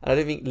been. And I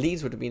don't think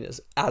Leeds would have been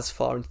as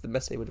far into the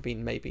mess they would have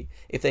been, maybe,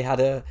 if they had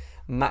a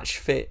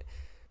match-fit,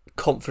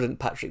 confident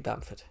Patrick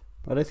Bamford.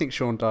 I don't think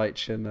Sean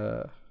Dyche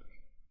and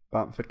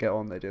Bamford get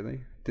on, though, do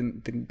they?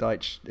 Didn't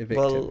Dyche evict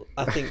him? Well,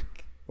 I think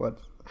what?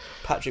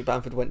 Patrick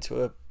Bamford went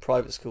to a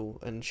private school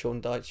and Sean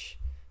Dyche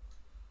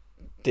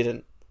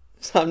didn't.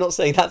 So I'm not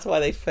saying that's why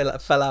they fell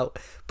out,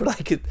 but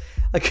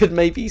I could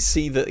maybe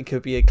see that it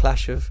could be a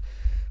clash of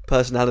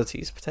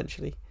personalities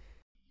potentially.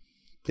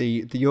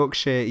 The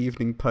Yorkshire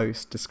Evening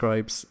Post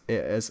describes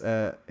it as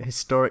a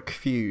historic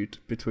feud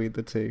between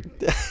the two.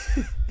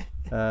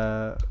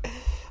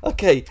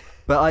 Okay,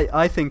 but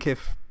I think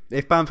if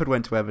Bamford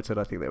went to Everton,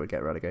 I think they would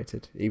get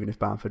relegated, even if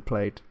Bamford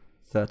played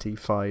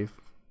 35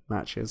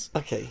 matches.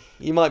 Okay,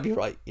 you might be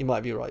right.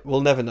 We'll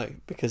never know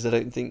because I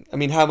don't think. I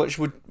mean, how much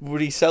would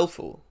he sell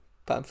for,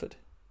 Bamford?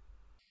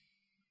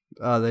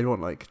 They'd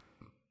want like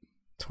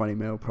 20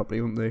 mil probably,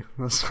 wouldn't they?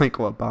 That's like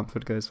what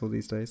Bamford goes for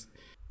these days.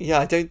 Yeah,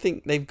 I don't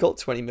think they've got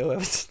 20 mil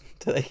Everton,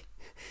 do they?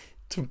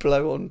 To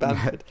blow on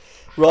Bamford.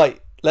 Right,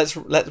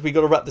 we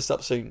got to wrap this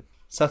up soon.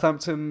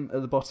 Southampton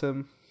at the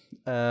bottom.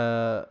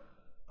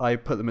 I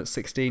put them at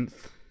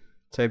 16th.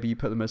 Toby, you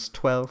put them as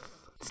 12th.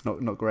 It's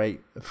not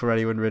great for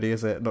anyone, really,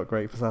 is it? Not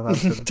great for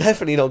Southampton.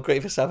 Definitely not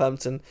great for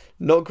Southampton.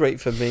 Not great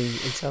for me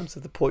in terms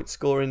of the point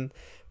scoring.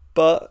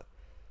 But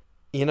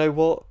you know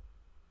what?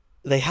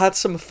 They had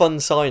some fun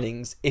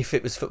signings if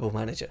it was Football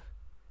Manager.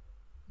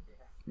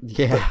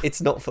 Yeah. But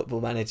it's not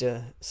Football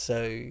Manager,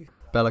 so...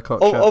 Bella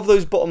Kocha. Of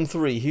those bottom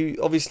three, who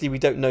obviously we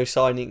don't know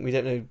signing, we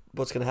don't know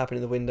what's going to happen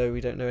in the window,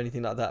 we don't know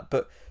anything like that,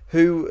 but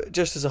who,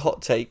 just as a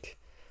hot take,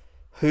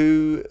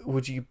 who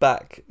would you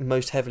back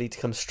most heavily to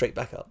come straight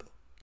back up?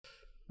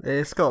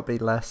 It's got to be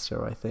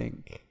Leicester, I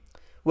think.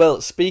 Well,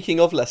 speaking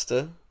of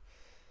Leicester,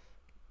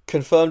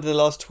 confirmed in the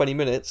last 20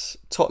 minutes,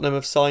 Tottenham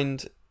have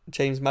signed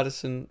James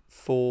Maddison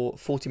for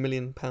 £40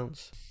 million.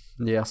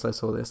 Yes, I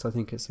saw this. I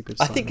think it's a good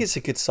signing. I think it's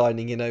a good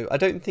signing, you know. I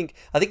think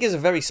it's a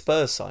very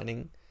Spurs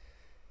signing.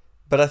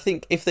 But I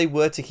think if they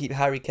were to keep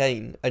Harry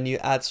Kane and you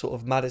add sort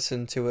of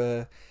Maddison to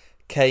a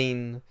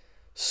Kane,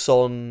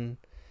 Son,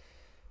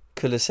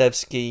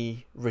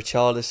 Kulusevski,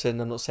 Richarlison,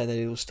 I'm not saying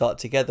they all start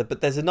together, but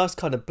there's a nice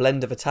kind of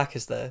blend of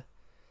attackers there.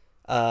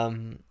 I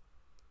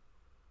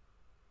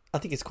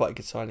think it's quite a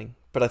good signing.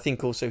 But I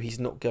think also he's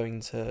not going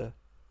to...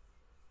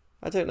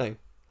 I don't know.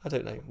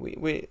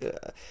 We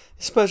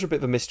Spurs are a bit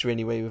of a mystery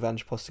anyway with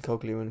Ange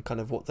Postecoglou and kind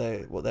of what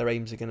their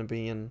aims are going to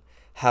be and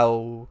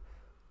how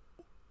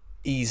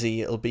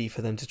easy it'll be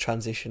for them to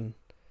transition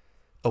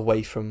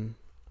away from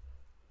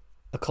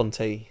a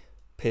Conte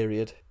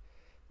period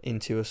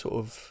into a sort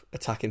of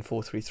attacking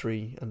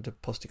 4-3-3 under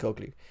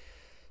Postecoglou.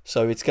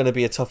 So it's going to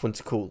be a tough one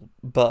to call,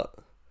 but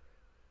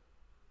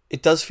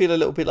it does feel a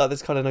little bit like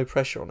there's kind of no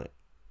pressure on it.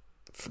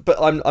 But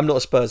I'm not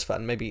a Spurs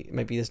fan. Maybe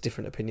there's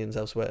different opinions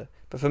elsewhere.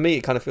 But for me,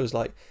 it kind of feels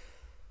like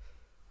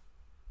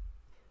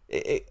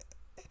it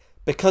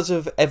because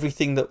of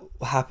everything that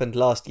happened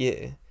last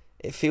year.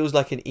 It feels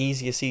like an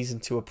easier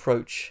season to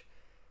approach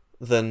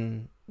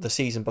than the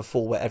season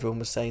before, where everyone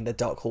was saying they're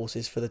dark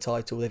horses for the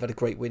title. They've had a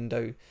great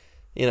window,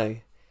 you know.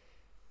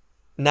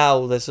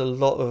 Now there's a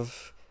lot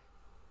of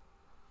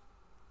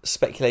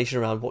speculation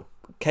around what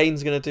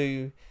Kane's going to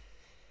do.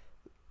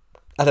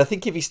 And I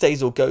think if he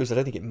stays or goes, I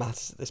don't think it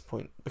matters at this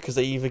point, because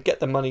they either get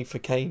the money for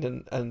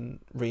Kane and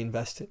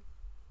reinvest it,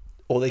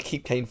 or they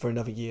keep Kane for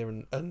another year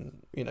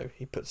and you know,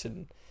 he puts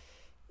in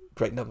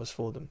great numbers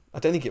for them. I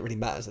don't think it really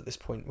matters at this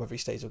point whether he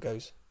stays or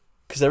goes,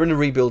 because they're in a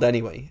rebuild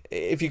anyway.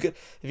 If you're going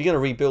to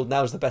rebuild,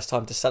 now is the best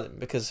time to sell him,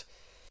 because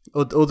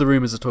all the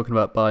rumours are talking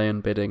about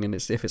Bayern bidding, and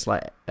if it's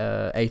like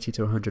 80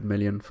 to 100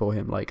 million for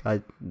him, like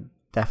I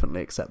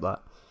definitely accept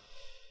that,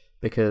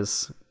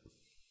 because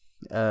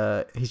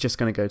he's just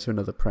going to go to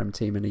another Prem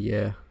team in a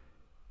year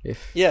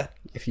if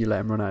you let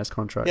him run out his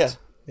contract. Yeah.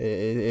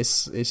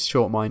 It's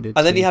short-minded.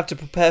 And then you have to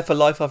prepare for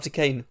life after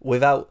Kane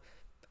without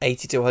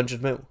 80 to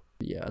 100 mil.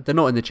 Yeah, they're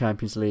not in the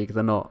Champions League.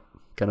 They're not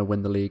going to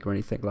win the league or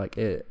anything like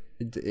it.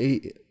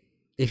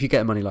 If you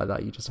get money like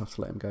that, you just have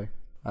to let him go.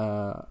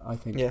 I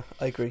think. Yeah,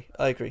 I agree.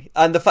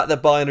 And the fact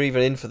that Bayern are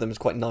even in for them is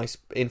quite nice.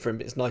 In for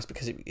him, it's nice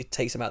because it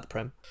takes him out of the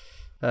Prem.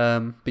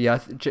 But yeah,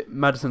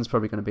 Maddison's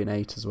probably going to be an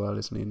 8 as well,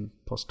 isn't he, in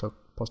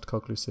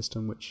Postecoglou's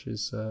system, which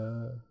is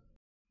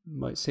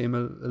might see him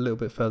a little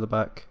bit further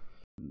back.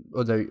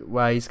 Although,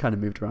 he's kind of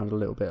moved around a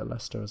little bit at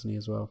Leicester, hasn't he,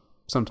 as well?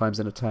 Sometimes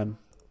in a 10.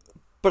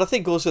 But I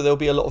think also there'll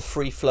be a lot of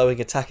free-flowing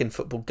attacking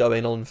football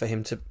going on for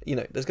him to, you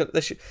know,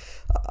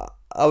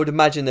 I would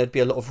imagine there'd be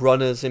a lot of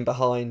runners in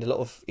behind, a lot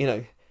of, you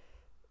know,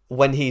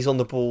 when he's on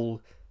the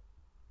ball,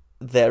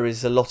 there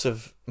is a lot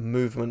of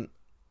movement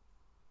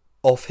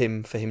off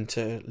him for him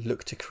to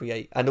look to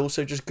create, and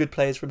also just good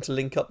players for him to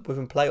link up with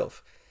and play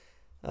off.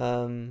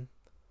 I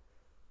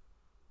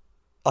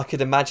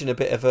could imagine a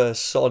bit of a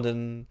Son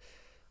and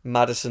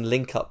Maddison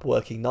link up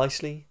working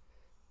nicely.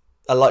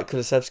 I like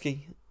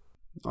Kulusevski.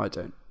 I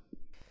don't.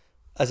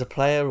 As a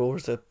player or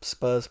as a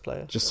Spurs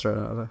player? Just throw it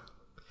out there.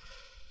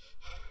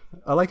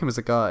 I like him as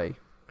a guy.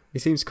 He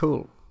seems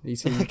cool. He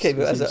seems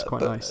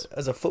quite nice.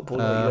 As a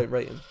footballer, you don't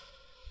rate him.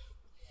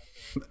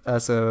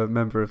 As a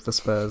member of the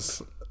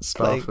Spurs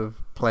staff of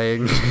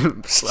playing,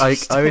 I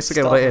always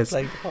forget what it is.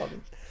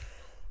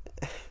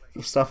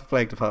 Staff of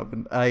playing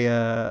department.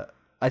 I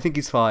think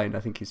he's fine. I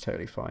think he's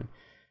totally fine.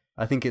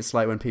 I think it's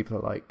like when people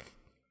are like,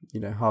 you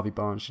know, Harvey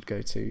Barnes should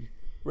go to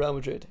Real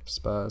Madrid,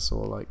 Spurs,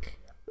 or like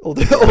all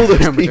those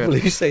people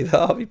who say that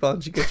Harvey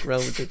Barnes should go to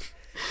Real Madrid.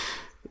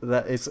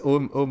 That is all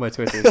my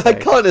Twitter. I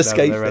can't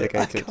escape it.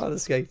 I can't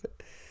escape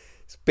it.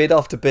 It's bid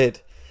after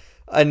bid.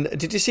 And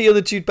did you see on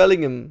the Jude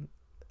Bellingham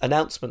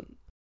announcement?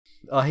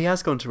 Oh, he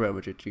has gone to Real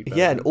Madrid, Jude Bellingham.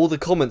 Yeah, and all the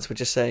comments were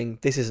just saying,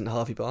 this isn't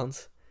Harvey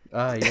Barnes.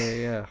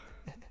 Yeah.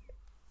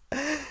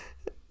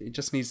 He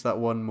just needs that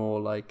one more,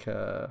 like,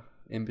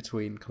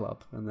 in-between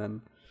club, and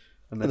then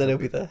and then he'll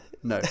be there.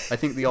 No, I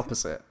think the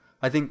opposite.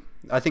 I think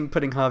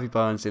putting Harvey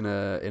Barnes in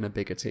a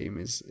bigger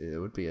team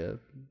would be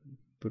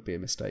a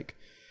mistake.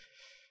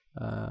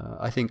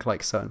 I think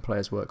like certain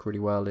players work really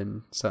well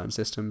in certain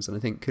systems, and I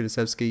think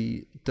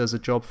Kulusevski does a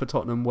job for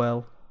Tottenham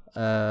well,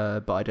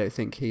 but I don't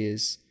think he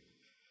is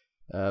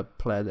a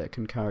player that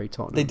can carry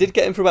Tottenham. They did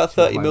get him for about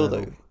 30 mil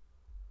though,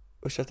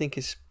 which I think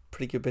is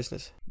pretty good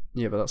business.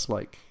 Yeah, but that's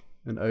like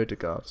an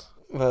Odegaard.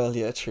 Well,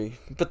 yeah, true.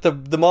 But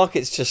the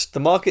market's just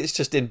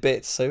in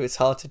bits, so it's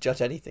hard to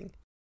judge anything.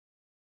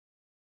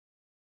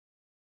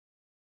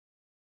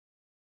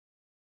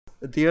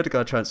 The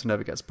Odegaard transfer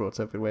never gets brought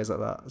up in ways like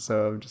that,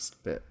 so I'm just a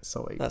bit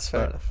salty. That's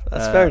fair enough.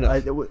 That's fair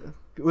enough.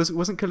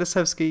 Wasn't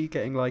Kulusevski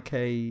getting like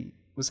there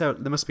must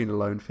have been a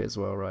loan fee as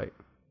well, right?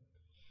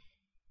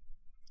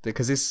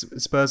 Because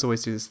Spurs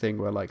always do this thing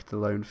where like the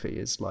loan fee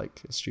is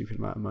like a stupid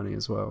amount of money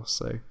as well.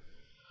 So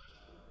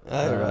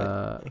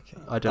right. Okay.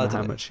 I don't know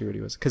how much he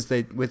really was, because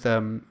it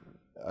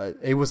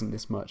wasn't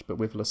this much, but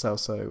with Lo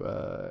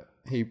Celso,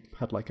 he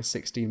had like a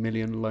 16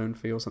 million loan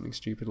fee or something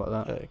stupid like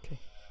that. Okay.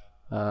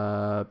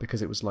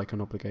 Because it was like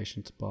an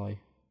obligation to buy.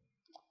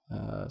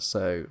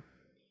 So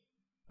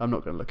I'm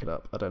not going to look it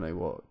up. I don't know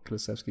what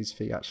Kulusevski's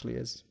fee actually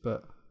is,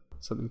 but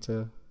something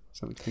to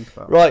think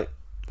about. Right.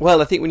 Well,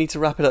 I think we need to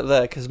wrap it up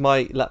there because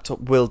my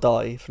laptop will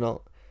die if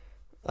not.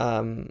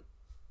 And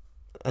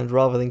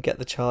rather than get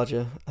the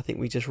charger, I think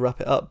we just wrap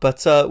it up.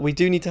 But we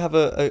do need to have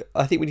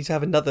I think we need to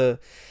have another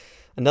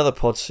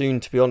pod soon.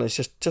 To be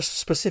honest, just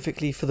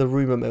specifically for the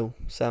rumour mill,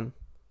 Sam.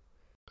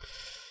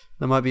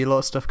 There might be a lot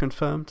of stuff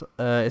confirmed.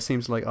 It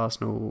seems like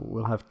Arsenal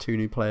will have 2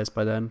 new players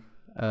by then.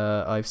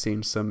 I've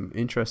seen some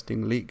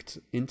interesting leaked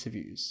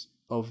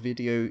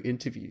video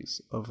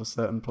interviews of a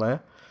certain player,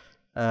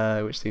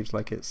 which seems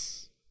like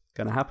it's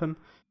going to happen.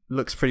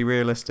 Looks pretty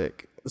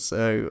realistic,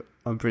 so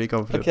I'm pretty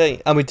confident. Okay,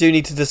 and we do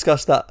need to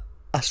discuss that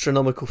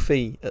astronomical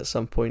fee at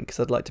some point because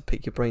I'd like to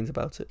pick your brains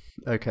about it.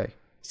 Okay,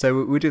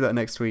 so we'll do that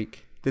next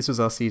week. This was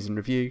our season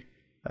review.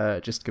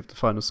 Just to give the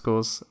final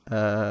scores.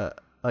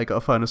 I got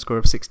a final score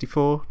of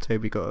 64.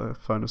 Toby got a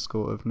final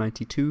score of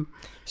 92.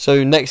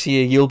 So next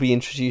year you'll be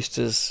introduced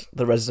as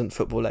the resident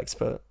football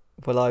expert,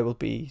 while I will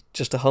be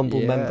just a humble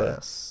member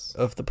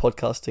of the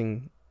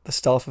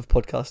staff of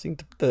podcasting,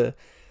 the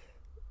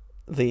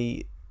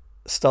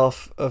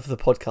staff of the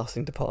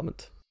podcasting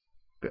department.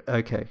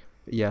 Okay.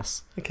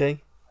 Yes.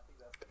 Okay.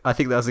 I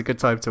think that was a good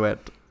time to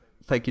end.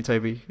 Thank you,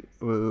 Toby.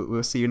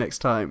 We'll see you next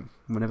time,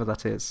 whenever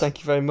that is. Thank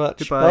you very much.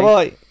 Goodbye.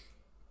 Bye-bye.